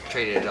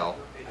at all.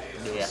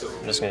 Yeah.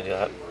 I'm just gonna do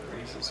that.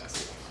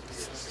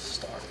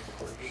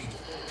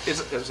 It's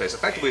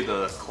effectively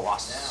the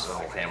Colossus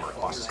Hammer.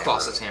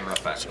 Colossus Hammer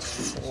effect.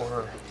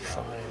 4,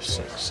 5,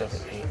 6, 7,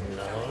 8,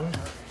 9.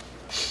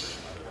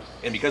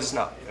 And because it's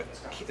not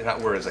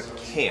where it's a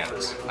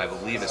can't, I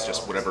believe it's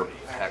just whatever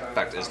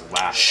effect is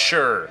last.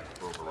 Sure.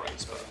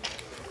 Overrides, but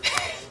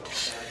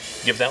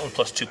Give that one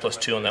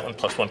 +2/+2 and that one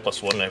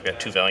 +1/+1, and I've got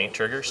 2 Valiant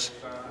triggers.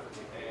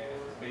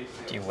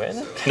 Do you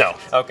win? No.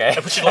 Okay. I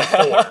put you like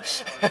 4.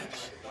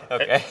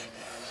 Okay.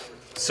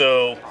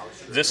 So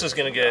this is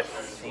going to get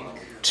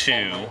 2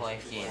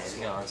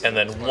 and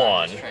then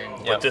 1,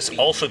 but this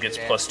also gets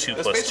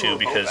 +2/+2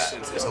 because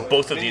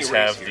both of these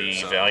have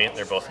the Valiant.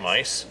 They're both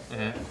mice.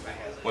 well,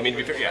 I mean, to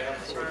be fair, yeah.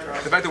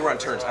 The fact that we're on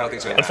turns, I don't think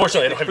it's going to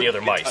Unfortunately, I don't have the other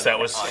mice. That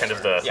was kind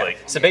of the like.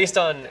 So based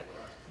on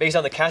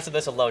the cast of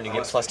this alone, you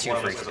get +2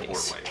 for each of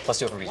these.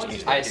 +2 for each of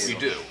these. I do. You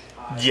do.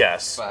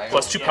 Yes,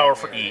 +2 power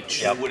for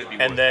each,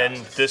 and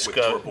then this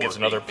gives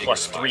another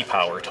 +3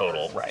 power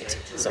total. Right.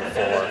 So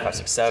 4, 5,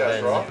 6,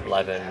 7,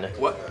 11.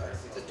 What?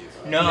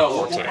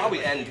 No. We'll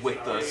probably end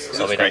with the.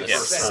 So we Right, did yeah.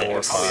 6.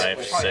 4, 5,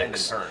 We'll probably end in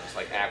 6, turns,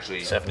 like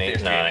actually 7, 8,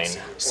 finish 9, games.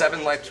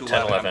 7 life to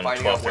 10, 11,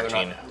 11, 12,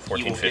 13,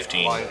 14,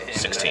 15,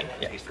 16.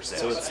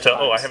 So,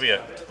 oh, I have you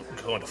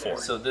going to 4.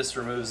 So this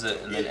removes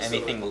it, and then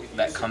anything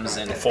that comes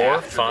in 4,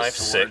 after the 5,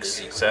 sword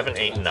 6, 7,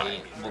 8,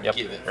 9. will Yep.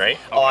 give it. Right?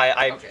 Oh,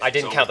 I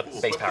didn't count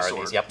the base power of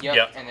these. Yep. Yep.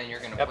 Yep. And then you're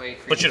going to play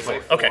Put you to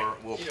creature 4. Okay.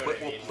 We'll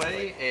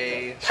play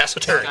a. Pass a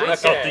turn. Okay.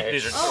 Oh,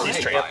 these are these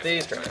trade. Yep,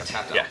 these turns.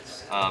 Tapped Yeah.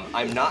 out.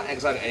 I'm not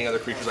exiling any other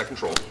creatures I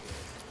control.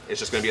 It's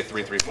just going to be a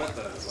 3/3 fly.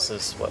 This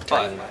is what, But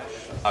turn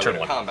I'm Turn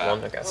going to 1. combat.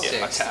 1? Okay.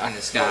 Yeah, 6 attack. in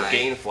the sky.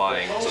 Gain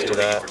flying, so do it's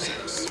that. for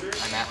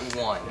 6. I'm at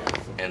 1.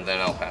 And then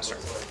I'll pass her.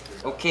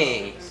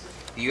 Okay.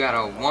 You got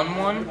a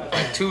 1/1,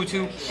 a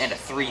 2/2, and a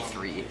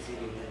 3/3.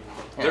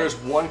 There's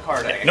one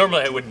card.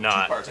 Normally I would Two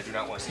not cards I do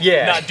not want to see.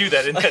 Yeah. not do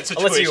that in that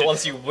situation.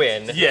 Once you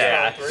win.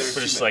 Yeah. But it's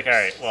just like, all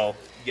right, well,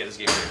 Get this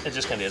game. it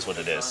just kind of is what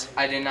it is.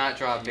 I did not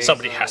draw Base.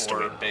 Somebody has to Or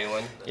win.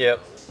 Balin. Yep.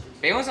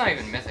 Balin's not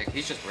even mythic.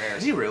 He's just rare.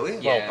 Is he really?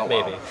 Yeah. Well,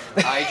 maybe.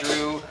 I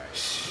drew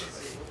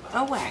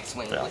a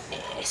Waxwing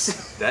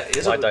Witness. That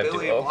is Why an dive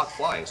ability duo? to block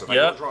flying. So if I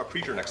Yep. don't draw a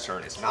creature next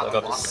turn, it's not I'll go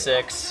up to blocking.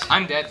 6.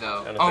 I'm dead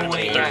though. Down to Oh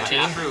wait, yeah, 13.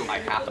 that's true. I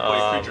have to play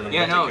a creature.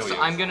 Yeah, no. to kill So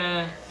you. I'm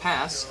gonna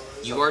pass.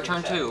 You are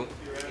turn 2.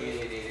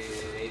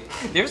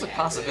 There's a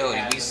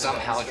possibility we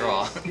somehow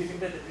draw.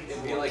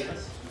 It'd be like,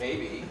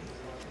 maybe.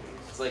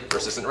 It's like,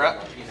 Persistent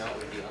Rat. you know, it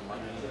would be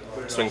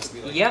unlucky. Swings.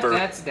 Yep, for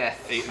that's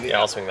death. 8 in the Yeah,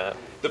 I'll swing that.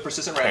 The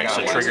persistent rat. Okay,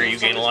 so guy trigger, you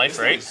gain a life,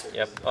 right?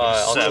 Yep.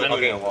 I'll 7. I'll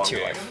gain Long 2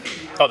 game.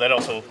 life. Oh, that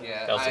also.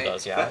 Yeah, That also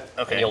does, yeah.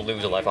 Okay. And you'll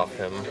lose a life off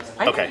him.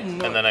 Okay,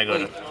 and then I go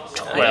to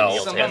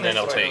 12, and then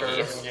I'll take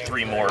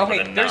 3 more for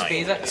Okay, the there's 9.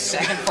 Beza,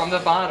 second from the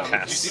bottom.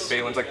 Did you see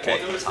Balin's like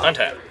fourth at the top?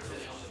 Untap.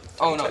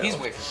 Oh no, he's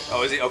way from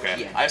Oh, is he?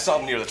 Okay. Yeah. I saw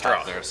him near the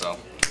top Draw. there, so.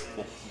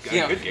 Well, got a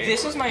Yeah, good game.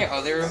 this is my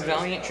other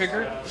Valiant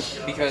trigger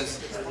because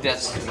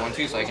that's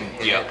 1/2, so I can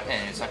hit Yep. it,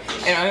 and it's not.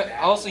 And I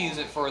also use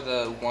it for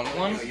the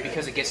 1/1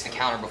 because it gets the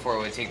counter before it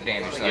would take the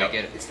damage. So Yep.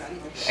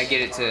 I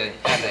get it to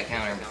have that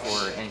counter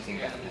before anything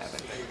bad would happen.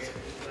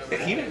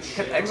 He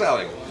kept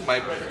exiling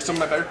some of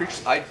my better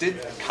creatures. I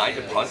did kind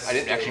of punt. I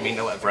didn't actually mean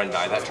to let Vren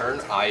die that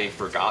turn. I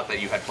forgot that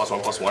you had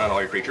 +1/+1 on all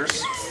your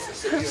creatures.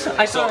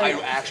 I So thought I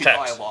actually thought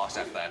I Tax. lost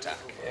after that attack.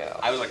 Yeah.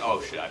 I was like,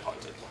 oh shit, I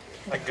punted.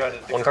 I got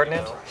it. 1 card in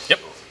hand? Yep.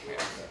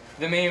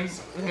 the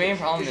main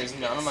problem is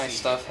none of my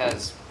stuff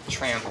has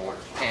trample,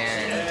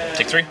 and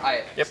Take 3.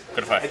 Yep.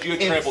 Go to 5. If you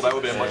had trampled, that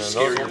would have been a much those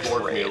were scarier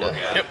board for me to look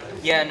at. Yep.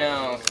 yeah,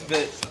 no.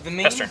 The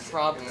main Best turn.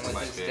 problem with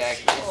My this fish. deck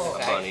is the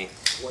fact. Funny.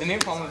 The main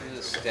problem with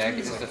this deck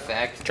is the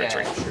fact Turn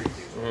that 3.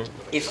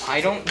 if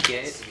I don't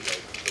get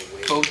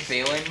both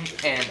Balin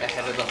and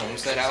Ahead of the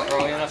Homestead out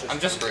early enough, I'm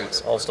just screwed.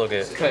 I'll still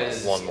get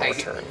Because 1 more I,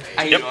 turn.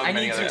 I, Yep. I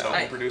Many need other to.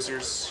 token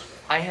producers.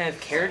 I have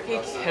Carrot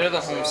Cake, Head of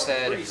the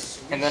Homestead,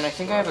 and then I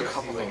think I have a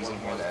couple things in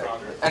here that.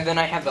 And then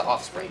I have the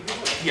Offspring.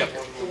 Yep.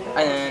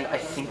 And I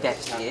think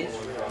that's it.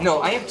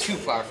 No, I have 2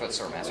 Flowerfoot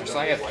Swordmaster, so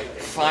I have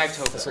 5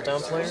 tokens. So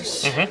down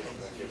players?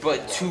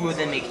 But 2 of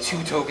them make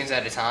 2 tokens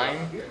at a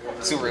time,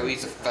 so really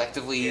it's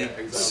effectively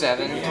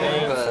 7.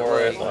 But For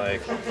it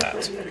like, like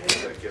that.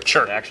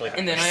 Sure. Actually,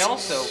 and then I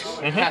also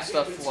have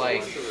stuff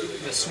like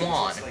the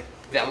Swan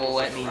that will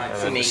let me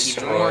make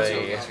even more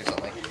destroy tokens or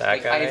something. that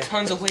Like, I guy. have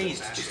tons of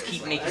ways to just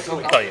keep making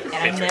tokens, Oh, yeah. and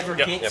I Yep. never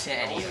Yep. get Yep. to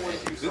any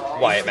of it.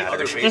 why it Other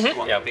matters. basic,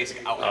 Yep.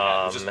 basic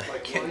outlet.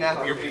 Just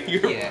kidnap your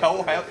Yeah.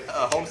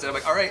 homestead. I'm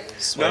like, all right,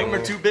 none of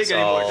them are too big So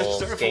anymore. Just I'll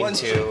start with gain 1.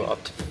 2 up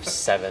to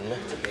 7.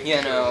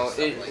 You know,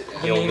 the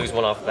You'll main lose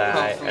 1 off that,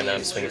 problem for and me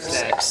then is swing it to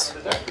that 6.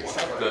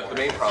 The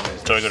main problem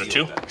is. So I go to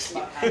 2?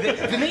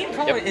 The main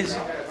problem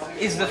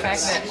is the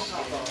fact that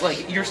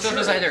like your stuff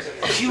is either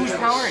huge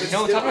power and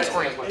no toughness,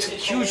 or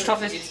huge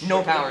toughness,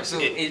 no power. So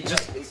it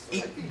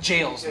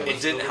jails me.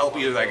 It didn't help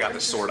either that I got the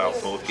sword out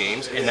both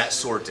games, and that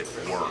sword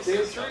didn't work.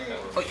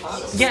 Like,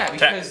 yeah,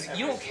 because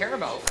you don't care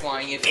about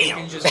flying if you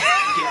can just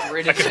get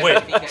rid of I can win.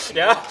 everything that you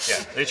Yeah. want. Yeah.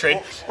 They trade?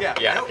 Yeah.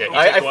 Yeah. don't Yeah, know. you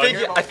I take one,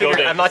 figured go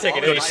to- I'm not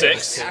taking go any to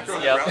 6. Attacker on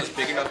the Yep. ground is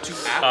big enough to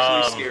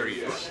actually scare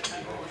you.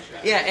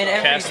 Yeah, and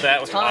every Cast that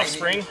with time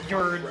Offspring?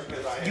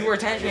 you were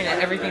attaching it to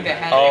everything that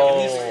had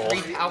Oh, at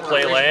least 3 power. play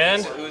originally,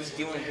 land? So it was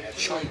doing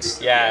chunks.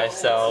 Yeah,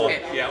 so,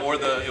 Okay. Yeah, or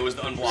it was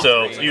the unblocked.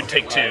 So range. you'd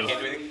take 2. Can't do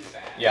anything.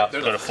 yeah.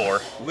 Go to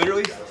 4.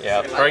 Literally.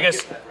 Yeah. Or I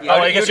guess. Yeah, Oh,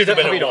 I guess you you'd have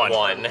did been beat at a 1.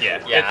 1. Yeah.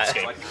 Yeah.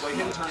 Escape. Like, play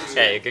him turn 2,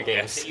 Hey, good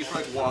games. hit you for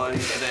like 1,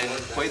 and then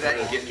play that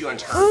and get you on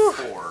turn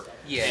 4.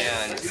 Yeah.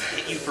 And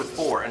hit you for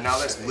 4, and now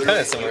that's literally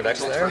Kinda similar decks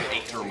until there. turn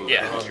 8 to remove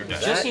Yeah. it. Your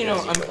deck. Just so you know,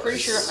 I'm pretty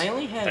sure I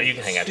only have. No, you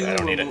can hang out to it, 2 I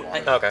don't need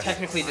it. Okay.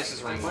 Technically, this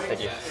is removal.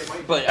 Thank you.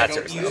 But That's I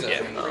don't yours, use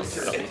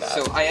though. it. Yeah.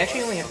 So I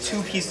actually only have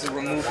 2 pieces of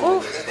removal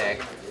in this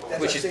deck,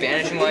 which is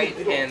Banishing Light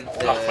and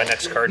the... Oh, my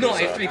next card No, is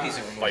I have 3 pieces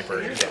of removal.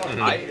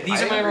 Viper.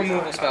 These are my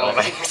removal spells,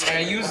 and I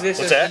use this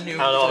What's as that? the new...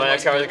 I don't know what my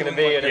next card is going to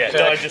be. and Yeah, it's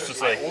no, I like- just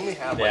was like. I only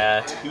have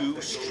Yeah. like 2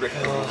 strict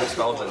removal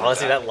spells in the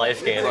Honestly, deck. that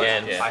life gain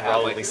again I have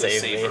probably like the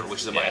saved me. Saver,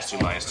 which is a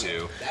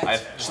 -2/-2. I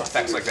have just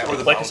effects like that. Or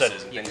the Like I said,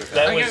 bounces and things like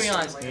that I was gotta be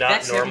honest, not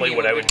that's normally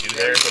never what I been would do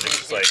there, but it's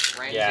just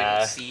like,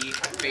 Yeah.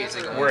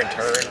 we're in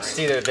turns. It's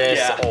either this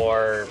Yeah.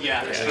 or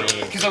Yeah.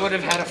 we Because I would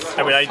have had a 4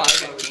 I mean, I-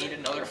 5 and gained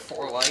another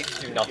 4 life.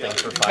 do nothing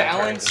for 5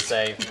 Balance. turns and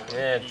say,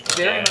 eh,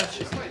 Very Yeah. much.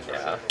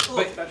 yeah.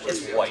 But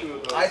It's white.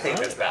 I think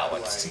it's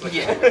balanced.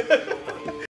 yeah.